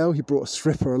what the hell, he brought a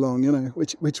stripper along,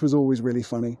 which was always really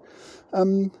funny.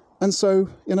 And so,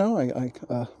 I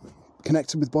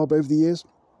connected with Bob over the years.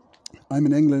 I'm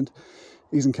in England.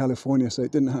 He's in California, so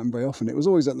it didn't happen very often. It was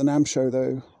always at the NAMM show,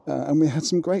 though, and we had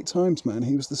some great times, man.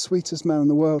 He was the sweetest man in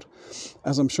the world,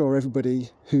 as I'm sure everybody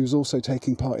who's also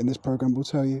taking part in this program will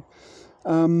tell you.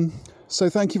 So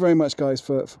thank you very much, guys,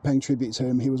 for paying tribute to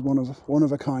him. He was one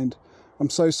of a kind. I'm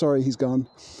so sorry he's gone.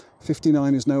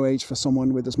 59 is no age for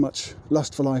someone with as much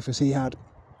lust for life as he had.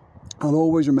 I'll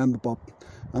always remember Bob,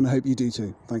 and I hope you do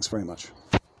too. Thanks very much.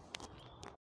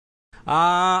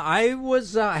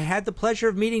 I had the pleasure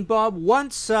of meeting Bob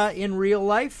once in real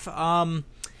life. I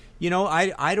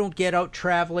don't get out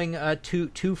traveling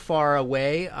too far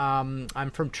away.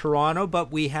 I'm from Toronto,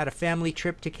 but we had a family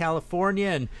trip to California,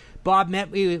 and Bob met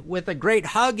me with a great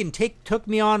hug and took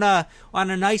me on a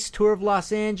nice tour of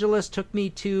Los Angeles, took me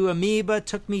to Amoeba,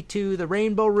 took me to the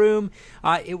Rainbow Room.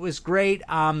 It was great.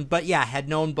 But yeah, had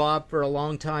known Bob for a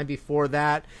long time before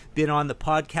that. Been on the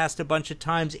podcast a bunch of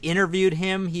times, interviewed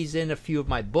him. He's in a few of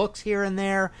my books here and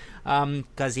there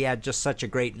because he had just such a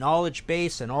great knowledge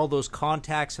base and all those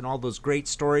contacts and all those great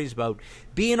stories about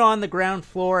being on the ground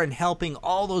floor and helping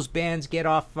all those bands get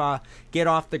off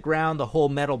the ground. The whole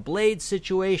Metal Blade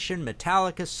situation,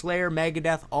 Metallica, Slayer,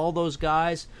 Megadeth, all those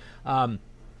guys.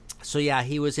 So yeah,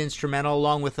 he was instrumental,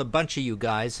 along with a bunch of you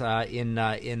guys in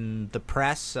the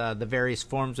press, the various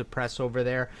forms of press over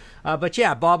there. But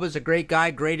yeah, Bob was a great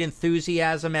guy, great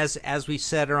enthusiasm. As we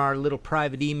said in our little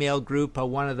private email group,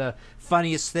 one of the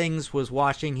funniest things was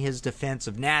watching his defense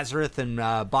of Nazareth and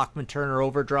Bachman Turner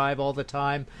Overdrive all the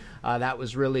time. That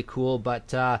was really cool.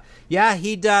 But yeah,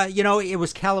 he'd it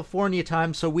was California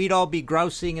time, so we'd all be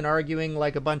grousing and arguing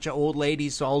like a bunch of old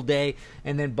ladies all day,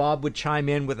 and then Bob would chime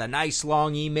in with a nice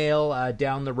long email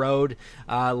down the road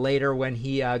later when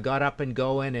he got up and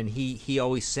going, and he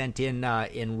always sent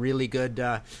in really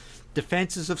good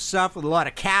defenses of stuff with a lot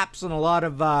of caps and a lot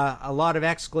of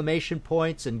exclamation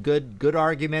points and good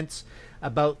arguments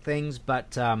about things.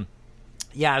 But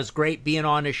yeah, it was great being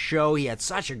on his show. He had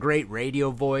such a great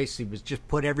radio voice. He was just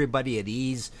put everybody at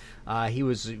ease. He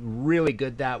was really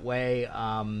good that way.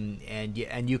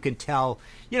 And you can tell,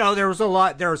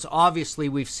 there's obviously,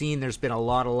 we've seen there's been a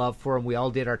lot of love for him. We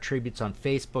all did our tributes on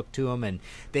Facebook to him, and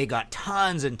they got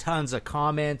tons and tons of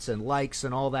comments and likes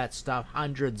and all that stuff,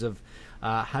 hundreds of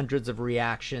hundreds of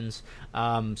reactions.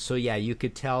 So yeah, you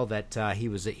could tell that he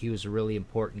was a really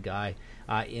important guy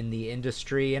in the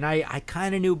industry. And I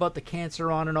kind of knew about the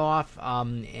cancer on and off,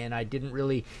 and I didn't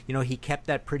really, he kept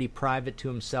that pretty private to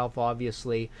himself,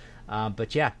 obviously.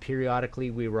 But yeah,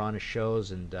 periodically we were on his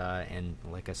shows, and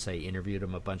like I say, interviewed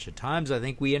him a bunch of times. I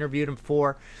think we interviewed him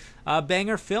for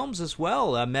Banger Films as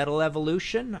well, Metal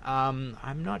Evolution.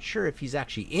 I'm not sure if he's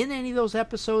actually in any of those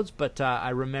episodes, but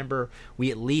I remember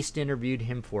we at least interviewed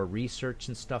him for research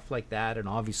and stuff like that. And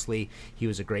obviously he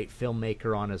was a great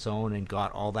filmmaker on his own and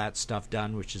got all that stuff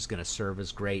done, which is going to serve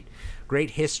as great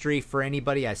history for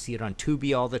anybody. I see it on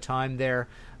Tubi all the time there,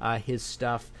 his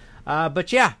stuff.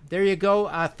 But yeah, there you go.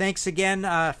 Thanks again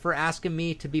for asking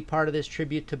me to be part of this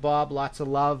tribute to Bob. Lots of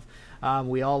love.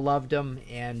 We all loved him.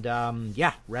 And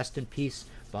yeah, rest in peace,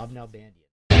 Bob Nalbandian.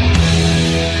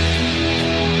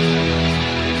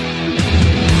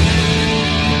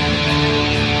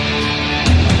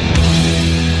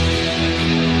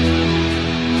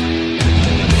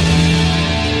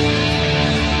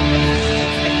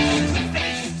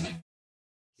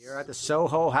 At the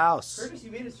Soho House. Curtis,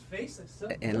 you made his face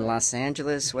in Los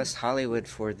Angeles, West Hollywood,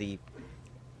 for the,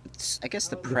 I guess,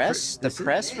 the press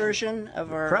version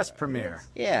of our press premiere.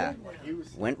 Yeah,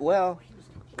 went well.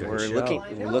 Good We're show.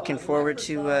 looking forward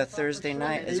to Thursday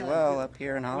night as well up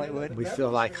here in Hollywood. We feel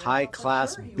like high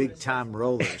class, big time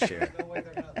rollers here.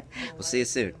 We'll see you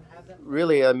soon.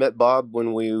 Really, I met Bob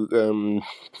when we.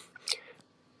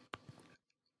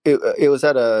 It was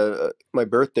at my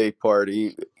birthday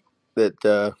party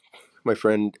that my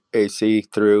friend AC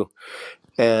threw,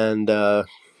 and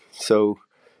so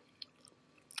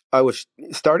I was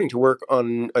starting to work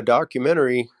on a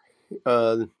documentary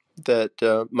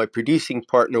that my producing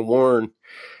partner Warren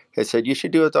had said, you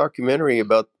should do a documentary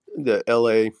about the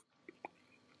LA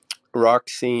rock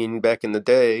scene back in the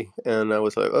day. And I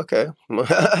was like, okay,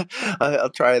 I'll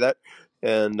try that.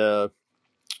 And I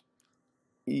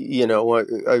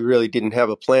really didn't have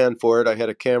a plan for it. I had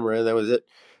a camera and that was it.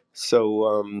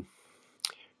 So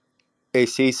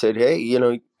AC said,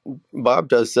 hey, Bob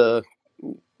does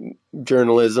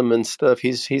journalism and stuff.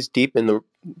 He's deep in the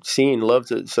scene,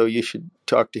 loves it, so you should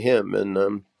talk to him.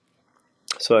 And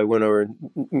so I went over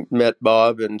and met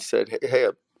Bob and said, hey,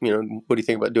 what do you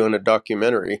think about doing a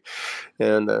documentary?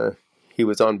 And he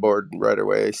was on board right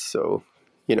away. So,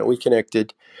 we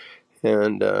connected,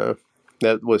 and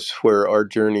that was where our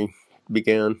journey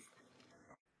began.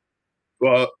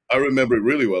 Well, I remember it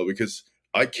really well because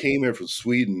I came here from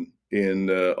Sweden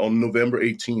on November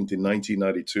 18th in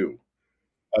 1992.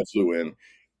 I flew in,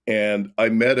 and I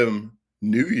met him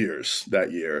New Year's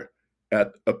that year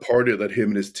at a party that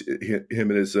him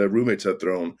and his roommates had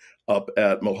thrown up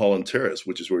at Mulholland Terrace,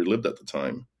 which is where he lived at the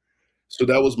time. So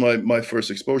that was my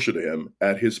first exposure to him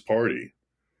at his party.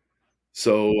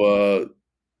 So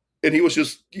and he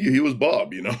was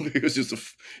Bob, he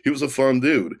was a fun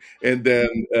dude. And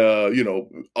then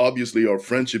obviously our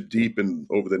friendship deepened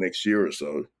over the next year or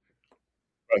so,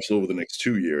 actually over the next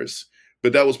 2 years.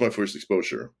 But that was my first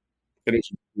exposure, and it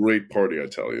was a great party, I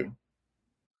tell you.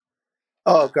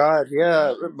 Oh God,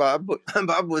 yeah, Bob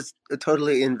was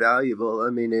totally invaluable.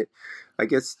 I mean, I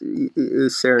guess it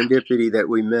was serendipity that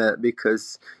we met,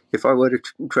 because if I would have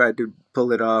tried to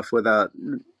pull it off without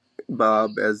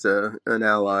Bob as an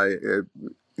ally,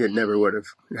 it never would have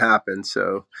happened.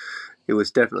 So it was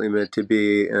definitely meant to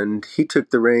be. And he took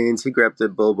the reins. He grabbed the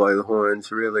bull by the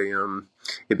horns. Really,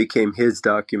 it became his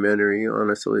documentary,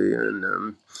 honestly.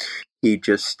 And he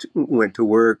just went to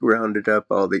work, rounded up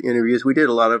all the interviews. We did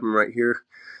a lot of them right here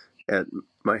at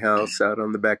my house, out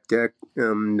on the back deck,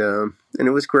 and it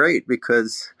was great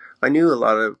because I knew a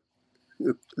lot of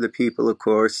the people, of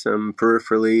course, some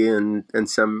peripherally and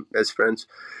some as friends.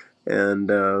 And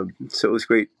so it was a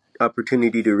great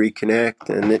opportunity to reconnect,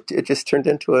 and it just turned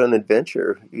into an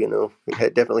adventure. It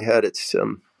had definitely had its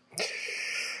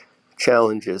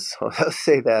challenges. I'll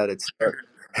say that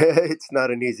it's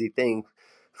not an easy thing.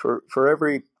 For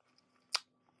every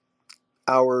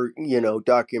hour,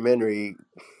 documentary,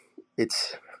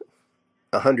 it's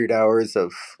 100 hours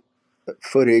of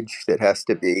footage that has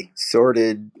to be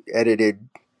sorted, edited,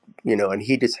 and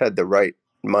he just had the right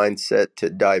mindset to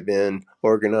dive in,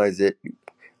 organize it,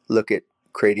 look at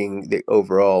creating the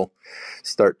overall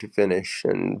start to finish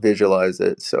and visualize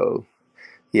it. So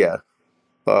yeah,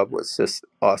 Bob was just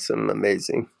awesome,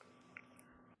 amazing.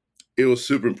 It was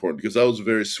super important because I was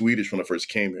very Swedish when I first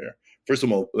came here. First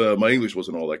of all, my English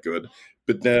wasn't all that good,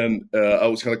 but then I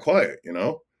was kind of quiet,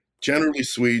 Generally,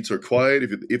 Swedes are quiet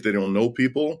if they don't know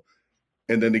people,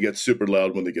 and then they get super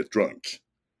loud when they get drunk.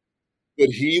 But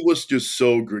he was just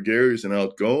so gregarious and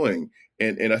outgoing,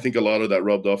 and I think a lot of that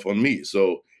rubbed off on me.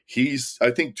 So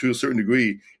I think to a certain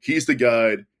degree, he's the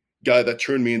guy that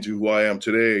turned me into who I am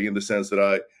today, in the sense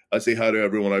that I say hi to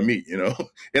everyone I meet,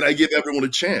 and I give everyone a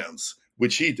chance,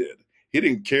 which he did. He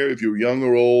didn't care if you were young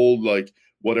or old, like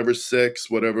whatever sex,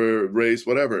 whatever race,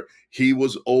 whatever. He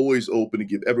was always open to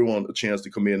give everyone a chance to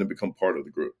come in and become part of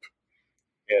the group.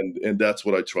 And that's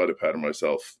what I try to pattern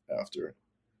myself after.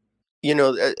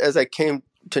 As I came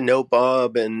to know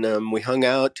Bob, and we hung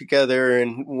out together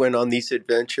and went on these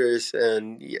adventures,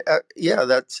 and yeah,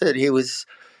 that's it. He was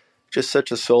just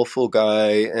such a soulful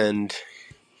guy, and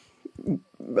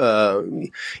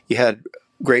he had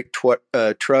great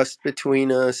trust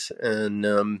between us, and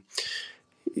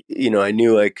I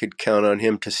knew I could count on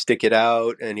him to stick it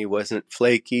out, and he wasn't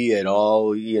flaky at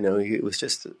all. He was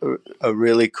just a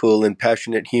really cool and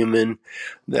passionate human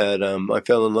that I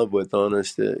fell in love with.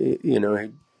 Honest, he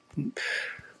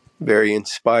very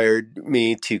inspired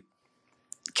me to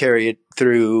carry it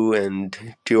through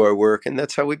and do our work, and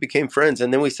that's how we became friends.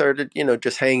 And then we started,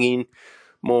 just hanging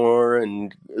more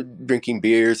and drinking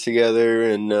beers together.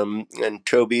 And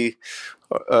Toby,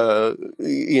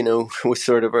 was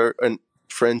sort of a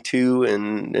friend too,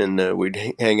 and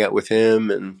we'd hang out with him,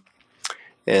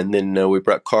 and then we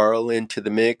brought Carl into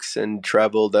the mix and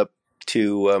traveled up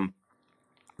to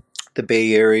the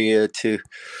Bay Area to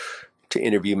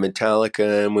interview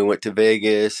Metallica, and we went to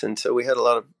Vegas, and so we had a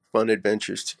lot of fun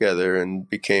adventures together and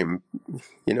became,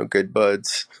 good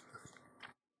buds.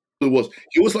 He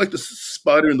was like the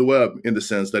spider in the web, in the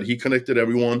sense that he connected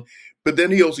everyone, but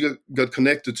then he also got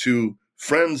connected to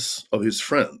friends of his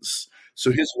friends.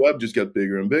 So his web just got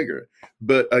bigger and bigger.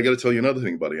 But I got to tell you another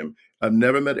thing about him. I've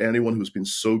never met anyone who's been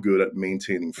so good at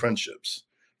maintaining friendships.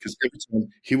 Because every time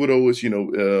he would always,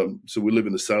 so we live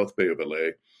in the South Bay of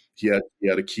LA. He had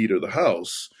a key to the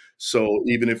house. So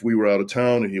even if we were out of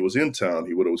town and he was in town,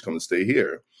 he would always come and stay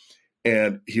here.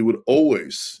 And he would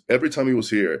always, every time he was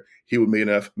here, he would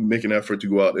make an effort to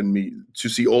go out and to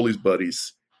see all his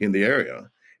buddies in the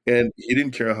area. And he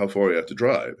didn't care how far he had to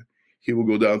drive. He would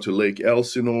go down to Lake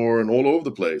Elsinore and all over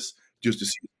the place just to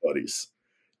see his buddies.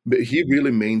 But he really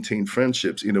maintained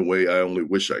friendships in a way I only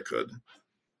wish I could.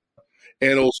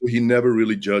 And also, he never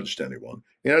really judged anyone.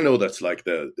 And I know that's like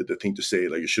the thing to say,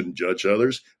 like you shouldn't judge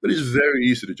others, but it's very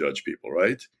easy to judge people,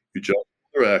 right? You judge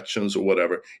their actions or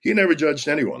whatever. He never judged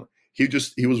anyone. He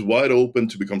was wide open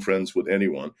to become friends with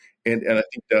anyone. And I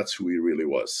think that's who he really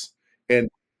was. And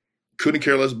couldn't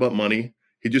care less about money.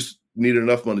 He just needed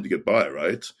enough money to get by,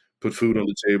 right? Put food on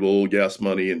the table, gas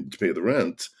money, and to pay the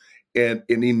rent. And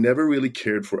he never really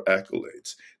cared for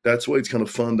accolades. That's why it's kind of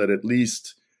fun that at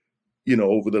least,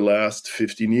 over the last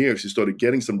 15 years, he started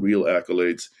getting some real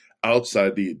accolades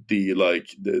outside the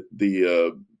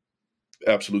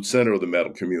absolute center of the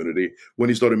metal community when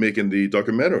he started making the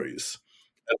documentaries.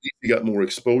 At least he got more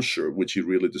exposure, which he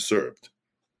really deserved.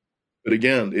 But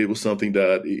again, it was something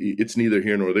that it's neither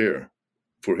here nor there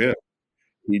for him.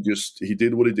 He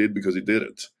did what he did because he did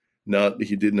it.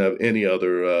 He didn't have any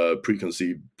other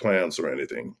preconceived plans or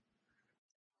anything.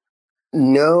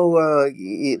 No,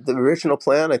 the original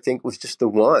plan, I think, was just the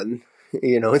one,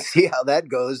 and see how that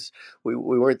goes. We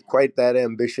weren't quite that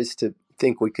ambitious to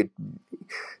think we could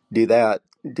do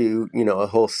a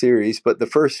whole series. But the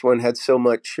first one had so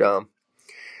much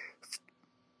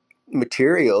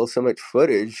material, so much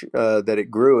footage that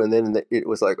it grew. And then it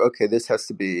was like, okay, this has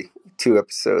to be 2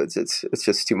 episodes. It's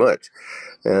just too much.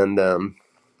 And,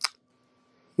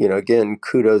 again,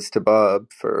 kudos to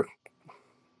Bob for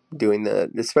doing that.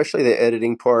 Especially the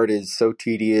editing part is so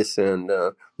tedious and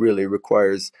really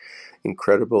requires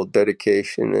incredible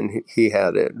dedication, and he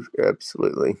had it.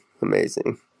 Absolutely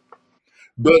amazing.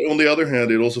 But on the other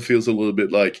hand, it also feels a little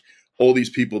bit like all these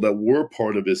people that were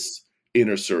part of his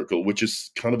inner circle, which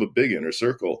is kind of a big inner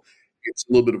circle, it's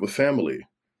a little bit of a family.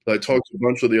 I talked to a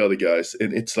bunch of the other guys,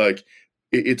 and it's like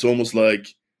it's almost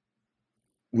like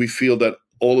we feel that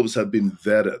all of us have been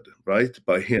vetted, right,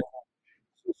 by him.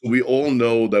 We all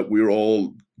know that we're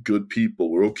all good people,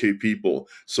 we're okay people,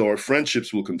 so our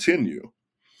friendships will continue.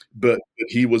 But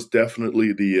he was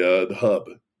definitely the hub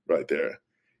right there.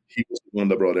 He was the one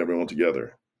that brought everyone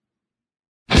together.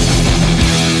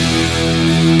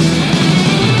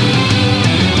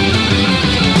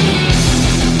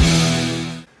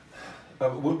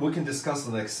 We can discuss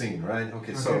the next scene, right?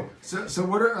 Okay. So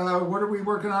what are we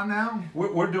working on now?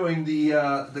 We're doing the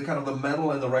kind of the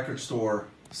metal and the record store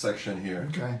section here.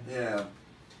 Okay. Yeah.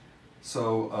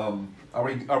 So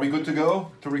are we good to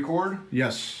go to record?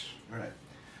 Yes. All right.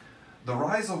 The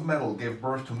rise of metal gave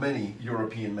birth to many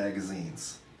European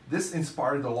magazines. This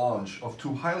inspired the launch of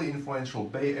 2 highly influential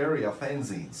Bay Area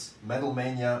fanzines, Metal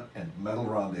Mania and Metal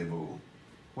Rendezvous.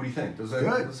 What do you think? Does that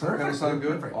Good. kind of sound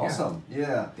good? Perfect. Awesome.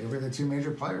 Yeah. They were the two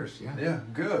major players. Yeah. Yeah,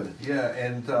 good. Yeah,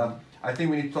 and I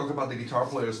think we need to talk about the guitar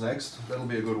players next. That'll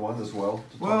be a good one as well.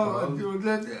 Well,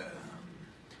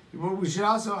 we should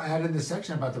also add in the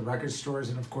section about the record stores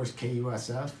and, of course,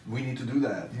 KUSF. We need to do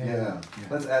that. Yeah.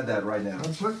 Let's add that right now.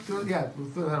 We'll put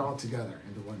that all together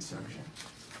into one section.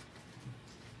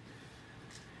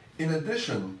 In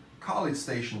addition, college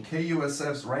station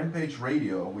KUSF's Rampage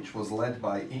Radio, which was led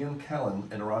by Ian Kellen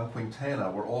and Ron Quintana,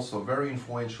 were also very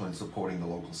influential in supporting the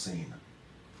local scene.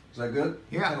 Is that good?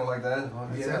 Yeah. Kind of like that?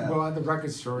 Well, at the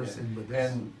record stores and with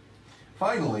this. And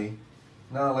finally,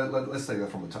 now let's take that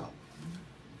from the top.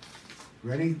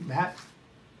 Ready, Matt?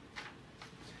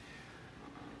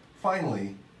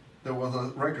 Finally, there were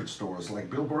the record stores like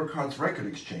Bill Burkhart's Record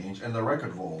Exchange and the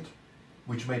Record Vault,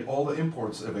 which made all the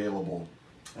imports available.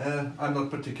 I'm not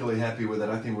particularly happy with it.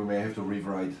 I think we may have to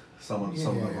rewrite some of the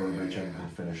verbiage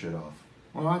and finish it off.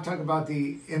 Well, I want to talk about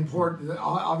the import,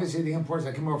 obviously the imports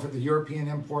that came over for the European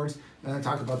imports, and then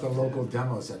talk about the local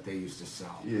demos that they used to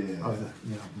sell. Yeah. Of the,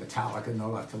 Metallica, No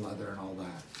Left to Leather, and all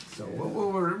that. So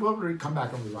we'll come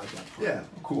back and rewrite that part. Yeah,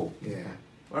 cool. Yeah.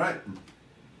 All right.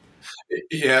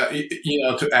 Yeah,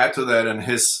 to add to that, and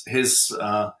his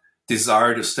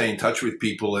desire to stay in touch with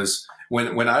people is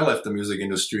when I left the music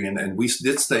industry and we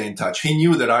did stay in touch. He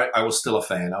knew that I was still a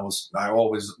fan. I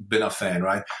always been a fan,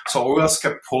 right? So always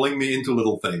kept pulling me into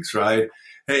little things, right?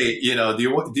 Hey, do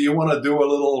you want to do a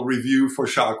little review for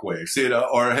Shockwaves,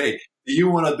 or hey, do you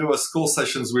want to do a school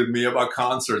sessions with me about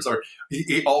concerts? Or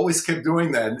he always kept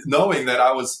doing that, knowing that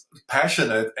I was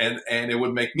passionate and it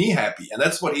would make me happy. And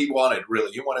that's what he wanted,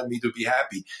 really. He wanted me to be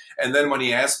happy. And then when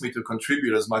he asked me to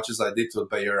contribute as much as I did to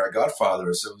Bay Area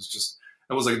Godfathers,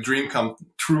 it was a dream come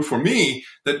true for me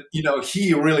that,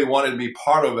 he really wanted me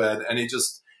part of it. And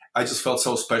I just felt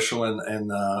so special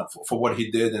and for what he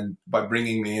did and by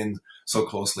bringing me in so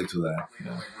closely to that.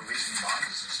 Yeah. Releasing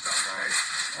boxes and stuff, right?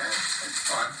 Yeah, it's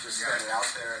fun. Just get it out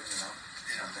there,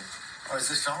 something. Oh, is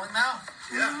this filming now?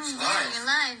 Yeah, it's live. You're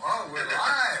live. Oh, we're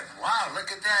live. Wow,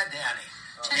 look at that, Danny.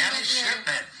 Danny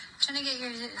Shipman. Trying to get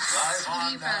your live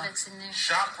CBD on products in there.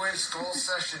 Shockwave School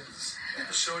Sessions,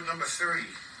 episode number 30.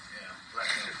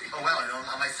 Oh, well,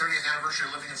 on my 30th anniversary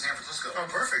of living in San Francisco. Oh,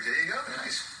 perfect. There you go.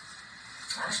 Nice.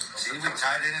 Awesome. See, we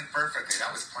tied it in perfectly.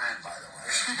 That was planned, by the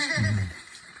way.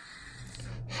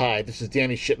 Hi, this is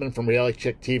Danny Shipman from Reality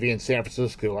Check TV in San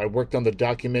Francisco. I worked on the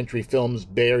documentary films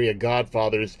Bay Area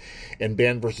Godfathers and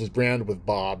Band vs. Brand with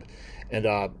Bob. And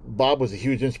Bob was a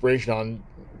huge inspiration on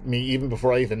me even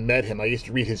before I even met him. I used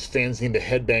to read his fanzine, The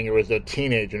Headbanger, as a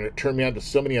teenager, and it turned me on to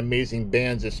so many amazing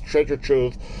bands, this treasure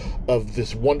trove of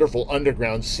this wonderful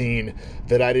underground scene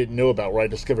that I didn't know about, where I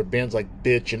discovered bands like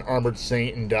Bitch and Armored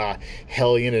Saint and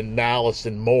Hellion and Malice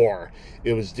and more.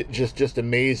 It was just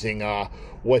amazing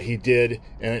what he did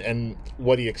and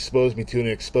what he exposed me to and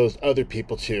exposed other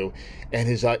people to. And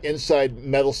his Inside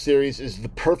Metal series is the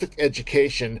perfect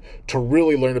education to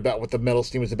really learn about what the metal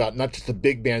scene was about, not just the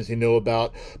big bands you know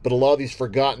about, but a lot of these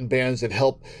forgotten bands that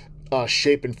help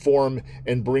shape and form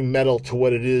and bring metal to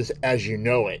what it is as you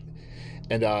know it.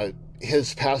 And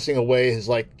his passing away has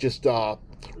just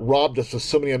robbed us with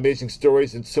so many amazing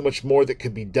stories and so much more that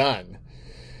could be done.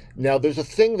 Now, there's a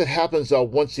thing that happens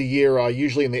once a year,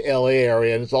 usually in the LA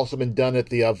area, and it's also been done at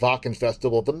the Wacken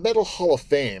Festival, the Metal Hall of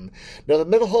Fame. Now, the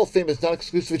Metal Hall of Fame is not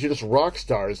exclusive to just rock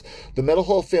stars. The Metal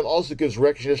Hall of Fame also gives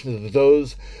recognition to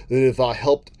those that have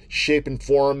helped shape and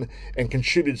form and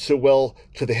contributed so well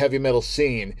to the heavy metal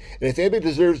scene. And if anybody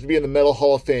deserves to be in the Metal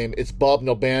Hall of Fame, it's Bob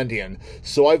Nalbandian.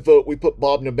 So I vote we put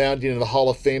Bob Nalbandian in the Hall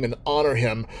of Fame and honor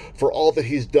him for all that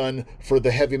he's done for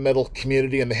the heavy metal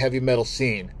community and the heavy metal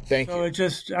scene. Thank you.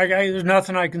 There's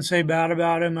nothing I can say bad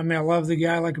about him. I mean, I love the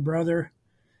guy like a brother,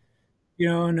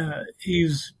 and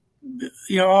he's,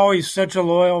 always such a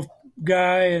loyal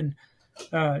guy and,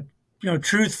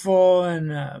 truthful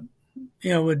and,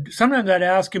 sometimes I'd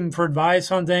ask him for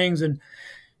advice on things, and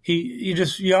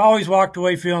you always walked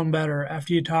away feeling better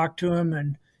after you talked to him,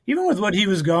 and even with what he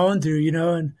was going through,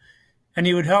 and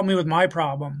he would help me with my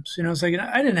problems. It's like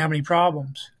I didn't have any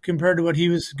problems compared to what he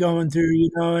was going through,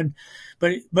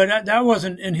 but that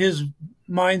wasn't in his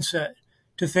mindset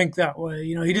to think that way.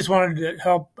 He just wanted to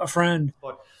help a friend.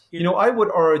 I would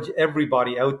urge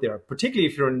everybody out there, particularly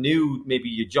if you're new, maybe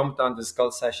you jumped on the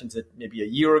Skull Sessions maybe a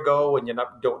year ago and you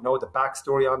don't know the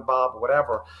backstory on Bob or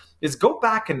whatever, is go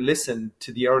back and listen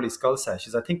to the early Skull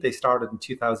Sessions. I think they started in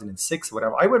 2006 or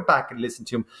whatever. I went back and listened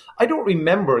to them. I don't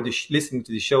remember listening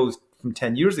to the shows from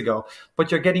 10 years ago, but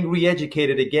you're getting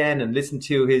re-educated again and listen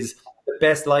to the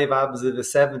best live albums of the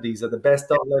 70s or the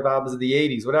best live albums of the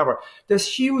 80s, whatever.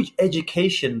 There's huge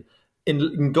education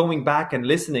in going back and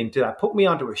listening to that, put me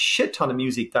onto a shit ton of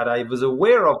music that I was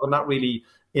aware of but not really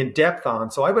in depth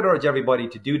on. So I would urge everybody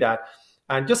to do that.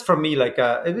 And just for me, like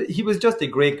he was just a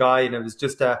great guy, and it was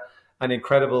just an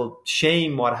incredible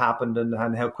shame what happened and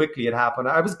how quickly it happened.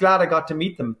 I was glad I got to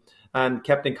meet them and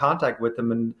kept in contact with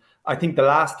them. And I think the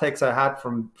last text I had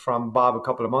from Bob a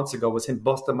couple of months ago was him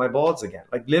busting my balls again,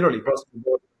 like literally busting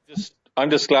my balls. I'm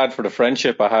just glad for the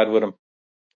friendship I had with him.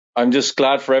 I'm just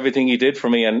glad for everything he did for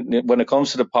me. And when it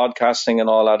comes to the podcasting and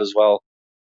all that as well,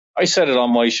 I said it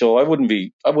on my show. I wouldn't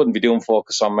be doing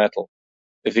Focus on Metal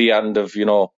if he hadn't have,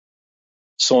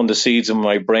 sown the seeds in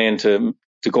my brain to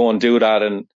go and do that.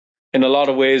 And in a lot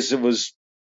of ways, it was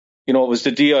the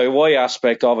DIY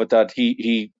aspect of it that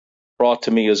he brought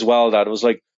to me as well. That it was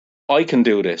like, I can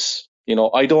do this.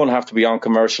 I don't have to be on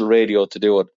commercial radio to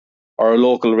do it, or a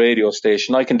local radio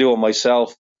station. I can do it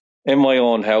myself in my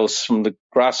own house from the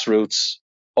grassroots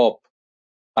up,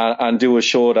 and do a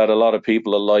show that a lot of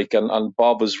people will like. And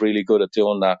Bob was really good at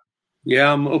doing that.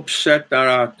 Yeah, I'm upset that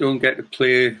I don't get to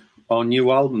play our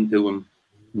new album to him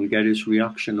and get his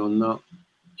reaction on that.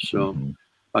 So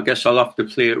I guess I'll have to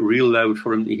play it real loud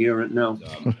for him to hear it now.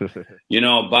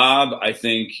 Bob, I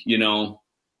think,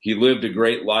 he lived a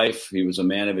great life. He was a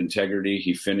man of integrity.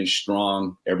 He finished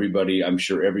strong. Everybody, I'm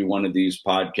sure every one of these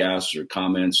podcasts or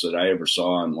comments that I ever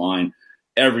saw online,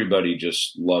 everybody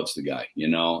just loves the guy,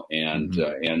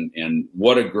 and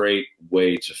what a great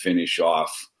way to finish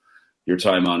off your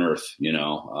time on earth,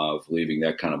 of leaving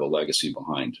that kind of a legacy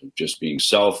behind, just being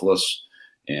selfless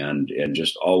and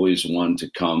just always one to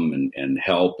come and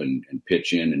help and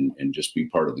pitch in and just be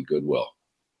part of the goodwill.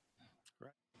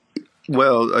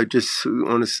 Well, I just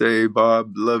want to say,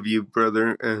 Bob, love you,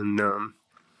 brother, and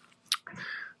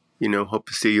hope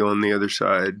to see you on the other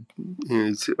side.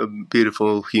 He's a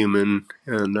beautiful human,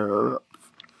 and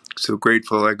so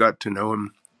grateful I got to know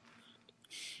him.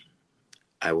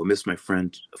 I will miss my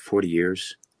friend 40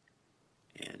 years,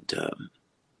 and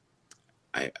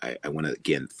I want to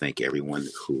again thank everyone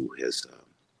who has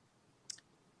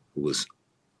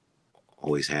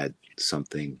always had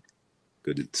something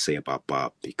good to say about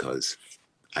Bob, because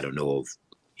I don't know of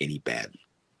any bad.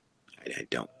 I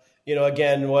don't.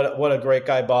 Again, what a great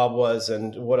guy Bob was,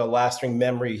 and what a lasting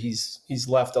memory he's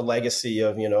left, a legacy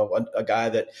of, a guy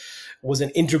that was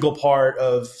an integral part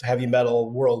of heavy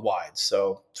metal worldwide.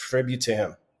 So tribute to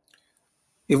him.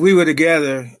 If we were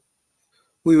together,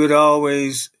 we would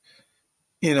always,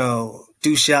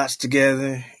 do shots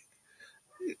together,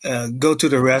 go to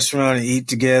the restaurant and eat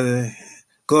together,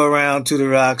 go around to the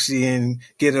Roxy and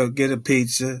get a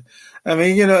pizza. I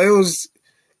mean,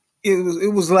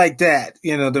 it was like that,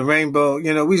 the Rainbow,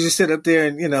 we just sit up there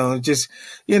and, just,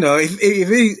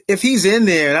 if he's in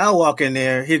there and I walk in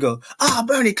there, he go,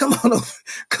 Bernie, come on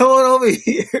over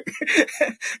here.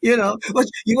 What,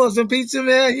 you want some pizza,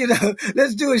 man?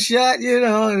 Let's do a shot,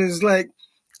 and it's like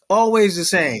always the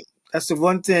same. That's the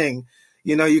one thing,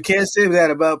 you can't say that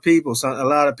about people. A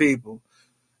lot of people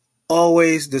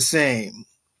always the same.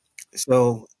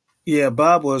 So yeah,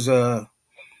 Bob was,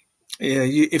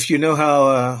 if you know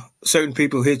how certain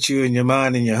people hit you in your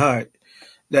mind and your heart,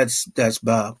 that's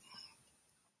Bob.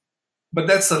 But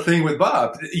that's the thing with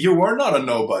Bob. You were not a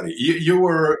nobody. You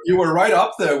were right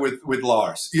up there with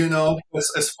Lars.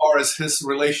 As far as his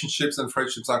relationships and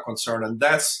friendships are concerned, and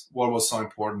that's what was so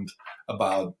important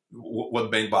about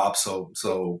what made Bob so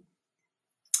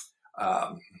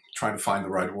trying to find the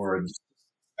right word.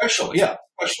 Special, yeah,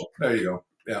 special. There you go.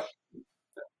 Yeah.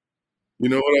 You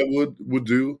know what I would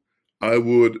do? I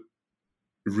would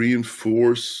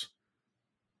reinforce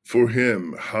for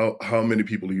him how many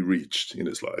people he reached in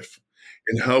his life,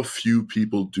 and how few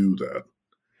people do that.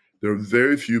 There are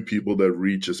very few people that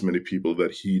reach as many people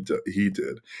that he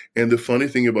did. And the funny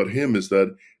thing about him is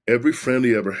that every friend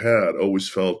he ever had always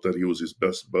felt that he was his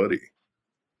best buddy,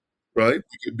 right?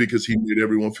 Because he made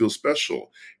everyone feel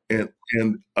special. And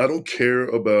I don't care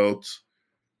about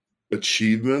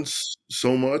achievements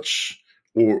so much,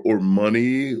 or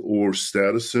money or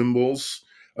status symbols.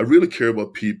 I really care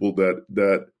about people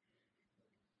that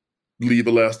leave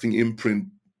a lasting imprint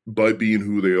by being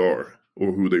who they are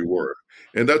or who they were.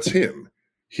 And that's him.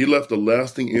 He left a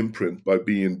lasting imprint by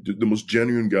being the most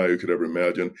genuine guy you could ever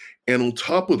imagine. And on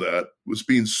top of that, was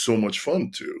being so much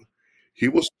fun too. He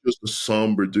wasn't just a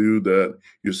somber dude that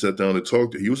you sat down and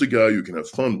talked to. He was a guy you can have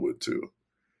fun with too.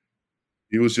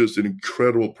 He was just an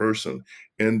incredible person.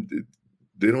 And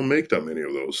they don't make that many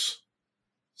of those.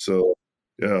 So,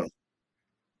 yeah,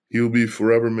 he'll be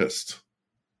forever missed.